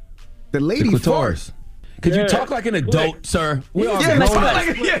 man. The ladies part. Could you talk like an adult, sir? We are grown up.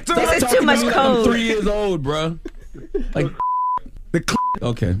 This is too much I'm code. 3 years old, bro. Like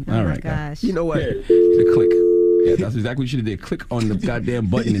okay, all right, gosh. You know what? The click. Yeah, that's exactly what you should have did. Click on the goddamn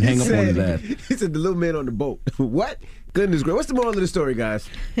button and hang up on his ass. He said the little man on the boat. What? Goodness gracious. What's the moral of the story, guys?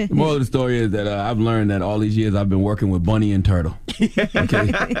 The moral of the story is that I've learned that all these years I've been working with Bunny and Turtle.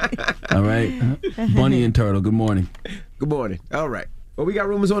 Okay? All right? Bunny and Turtle, good morning. Good morning. All right. Well, we got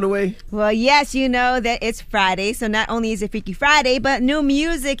rumors on the way. Well, yes, you know that it's Friday, so not only is it Freaky Friday, but new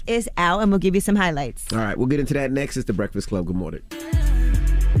music is out, and we'll give you some highlights. All right, we'll get into that next. It's The Breakfast Club. Good morning.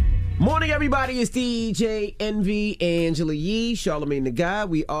 Morning, everybody. It's DJ Envy, Angela Yee, Charlamagne the Guy.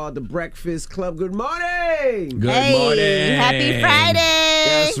 We are The Breakfast Club. Good morning. Good morning. Happy Friday.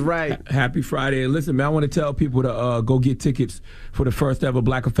 That's right. Happy Friday. Listen, man, I want to tell people to go get tickets for the first ever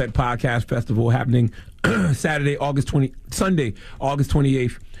Black Effect Podcast Festival happening Sunday, August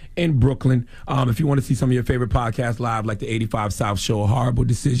 28th in Brooklyn. If you want to see some of your favorite podcasts live, like the 85 South Show, Horrible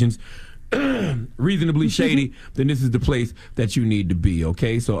Decisions, Reasonably Shady, then this is the place that you need to be,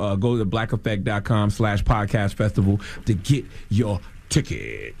 okay? So go to blackeffect.com/podcast festival to get your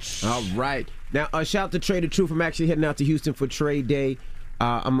tickets. All right. Now, shout out to Trey the Truth. I'm actually heading out to Houston for Trey Day.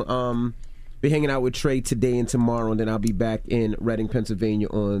 I'm be hanging out with Trey today and tomorrow, and then I'll be back in Reading, Pennsylvania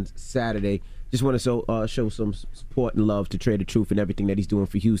on Saturday. Just want to show some support and love to Trey the Truth and everything that he's doing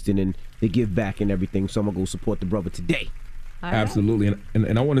for Houston and the give back and everything. So I'm going to go support the brother today. Absolutely.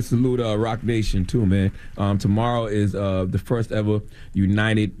 And I want to salute Rock Nation, too, man. Tomorrow is the first ever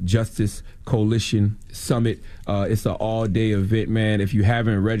United Justice Coalition Summit. It's an all-day event, man. If you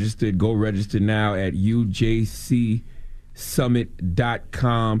haven't registered, go register now at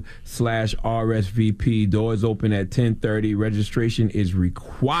ujcsummit.com/RSVP. Doors open at 10:30. Registration is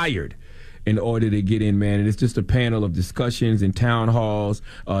required in order to get in, man. And it's just a panel of discussions and town halls,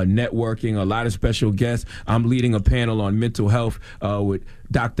 networking, a lot of special guests. I'm leading a panel on mental health with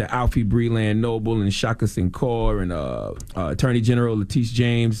Dr. Alfie Breland Noble and Shaka Sincor and Attorney General Letice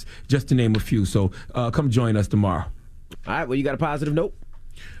James, just to name a few. So come join us tomorrow. All right, well, you got a positive note?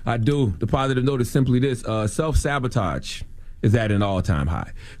 I do. The positive note is simply this. Self-sabotage is at an all-time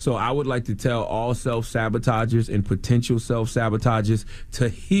high. So I would like to tell all self-sabotagers and potential self-sabotagers to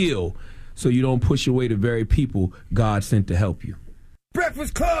heal, so you don't push away the very people God sent to help you.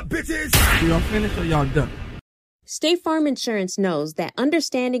 Breakfast Club, bitches! Y'all finished or y'all done? State Farm Insurance knows that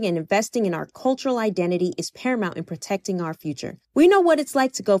understanding and investing in our cultural identity is paramount in protecting our future. We know what it's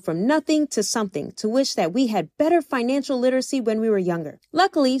like to go from nothing to something, to wish that we had better financial literacy when we were younger.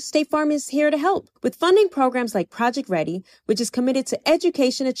 Luckily, State Farm is here to help with funding programs like Project Ready, which is committed to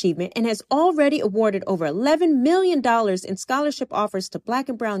education achievement and has already awarded over $11 million in scholarship offers to Black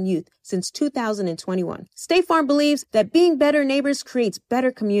and Brown youth since 2021. State Farm believes that being better neighbors creates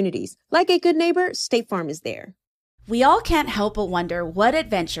better communities. Like a good neighbor, State Farm is there. We all can't help but wonder what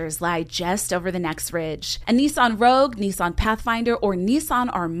adventures lie just over the next ridge. A Nissan Rogue, Nissan Pathfinder, or Nissan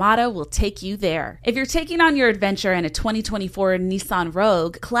Armada will take you there. If you're taking on your adventure in a 2024 Nissan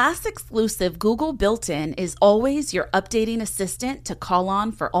Rogue, class-exclusive Google built-in is always your updating assistant to call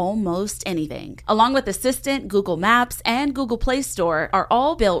on for almost anything. Along with Assistant, Google Maps, and Google Play Store are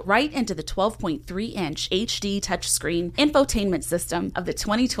all built right into the 12.3-inch HD touchscreen infotainment system of the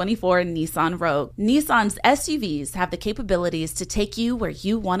 2024 Nissan Rogue. Nissan's SUVs have the capabilities to take you where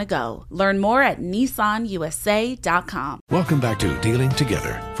you want to go. Learn more at nissanusa.com. Welcome back to Dealing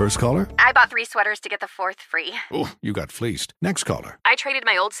Together. First caller? I bought 3 sweaters to get the 4th free. Oh, you got fleeced. Next caller? I traded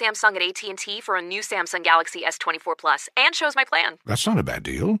my old Samsung at AT&T for a new Samsung Galaxy S24 Plus and chose my plan. That's not a bad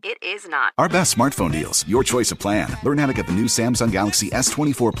deal. It is not. Our best smartphone deals. Your choice of plan. Learn how to get the new Samsung Galaxy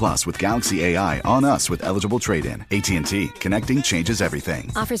S24 Plus with Galaxy AI on us with eligible trade-in. AT&T. Connecting changes everything.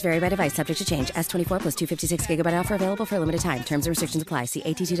 Offers vary by device. Subject to change. S24 plus 256 gigabyte offer available for a limited time. Terms and restrictions apply. See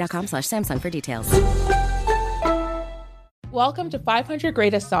att.com/Samsung for details. Welcome to 500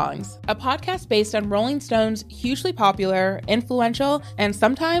 Greatest Songs, a podcast based on Rolling Stone's hugely popular, influential, and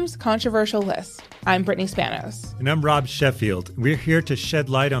sometimes controversial list. I'm Brittany Spanos. And I'm Rob Sheffield. We're here to shed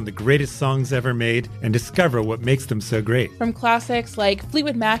light on the greatest songs ever made and discover what makes them so great. From classics like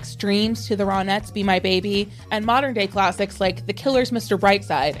Fleetwood Mac's Dreams to the Ronettes' Be My Baby, and modern-day classics like The Killers' Mr.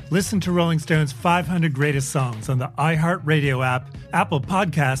 Brightside. Listen to Rolling Stone's 500 Greatest Songs on the iHeartRadio app, Apple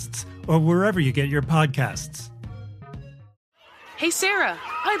Podcasts, or wherever you get your podcasts. Hey Sarah,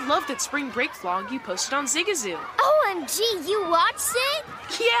 I love that spring break vlog you posted on Zigazoo. OMG, you watched it?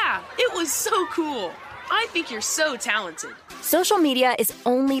 Yeah, it was so cool. I think you're so talented. Social media is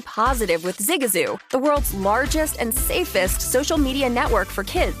only positive with Zigazoo, the world's largest and safest social media network for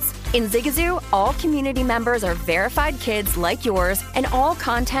kids. In Zigazoo, all community members are verified kids like yours, and all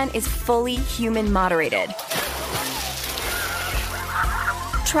content is fully human moderated.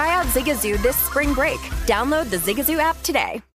 Try out Zigazoo this spring break. Download the Zigazoo app today.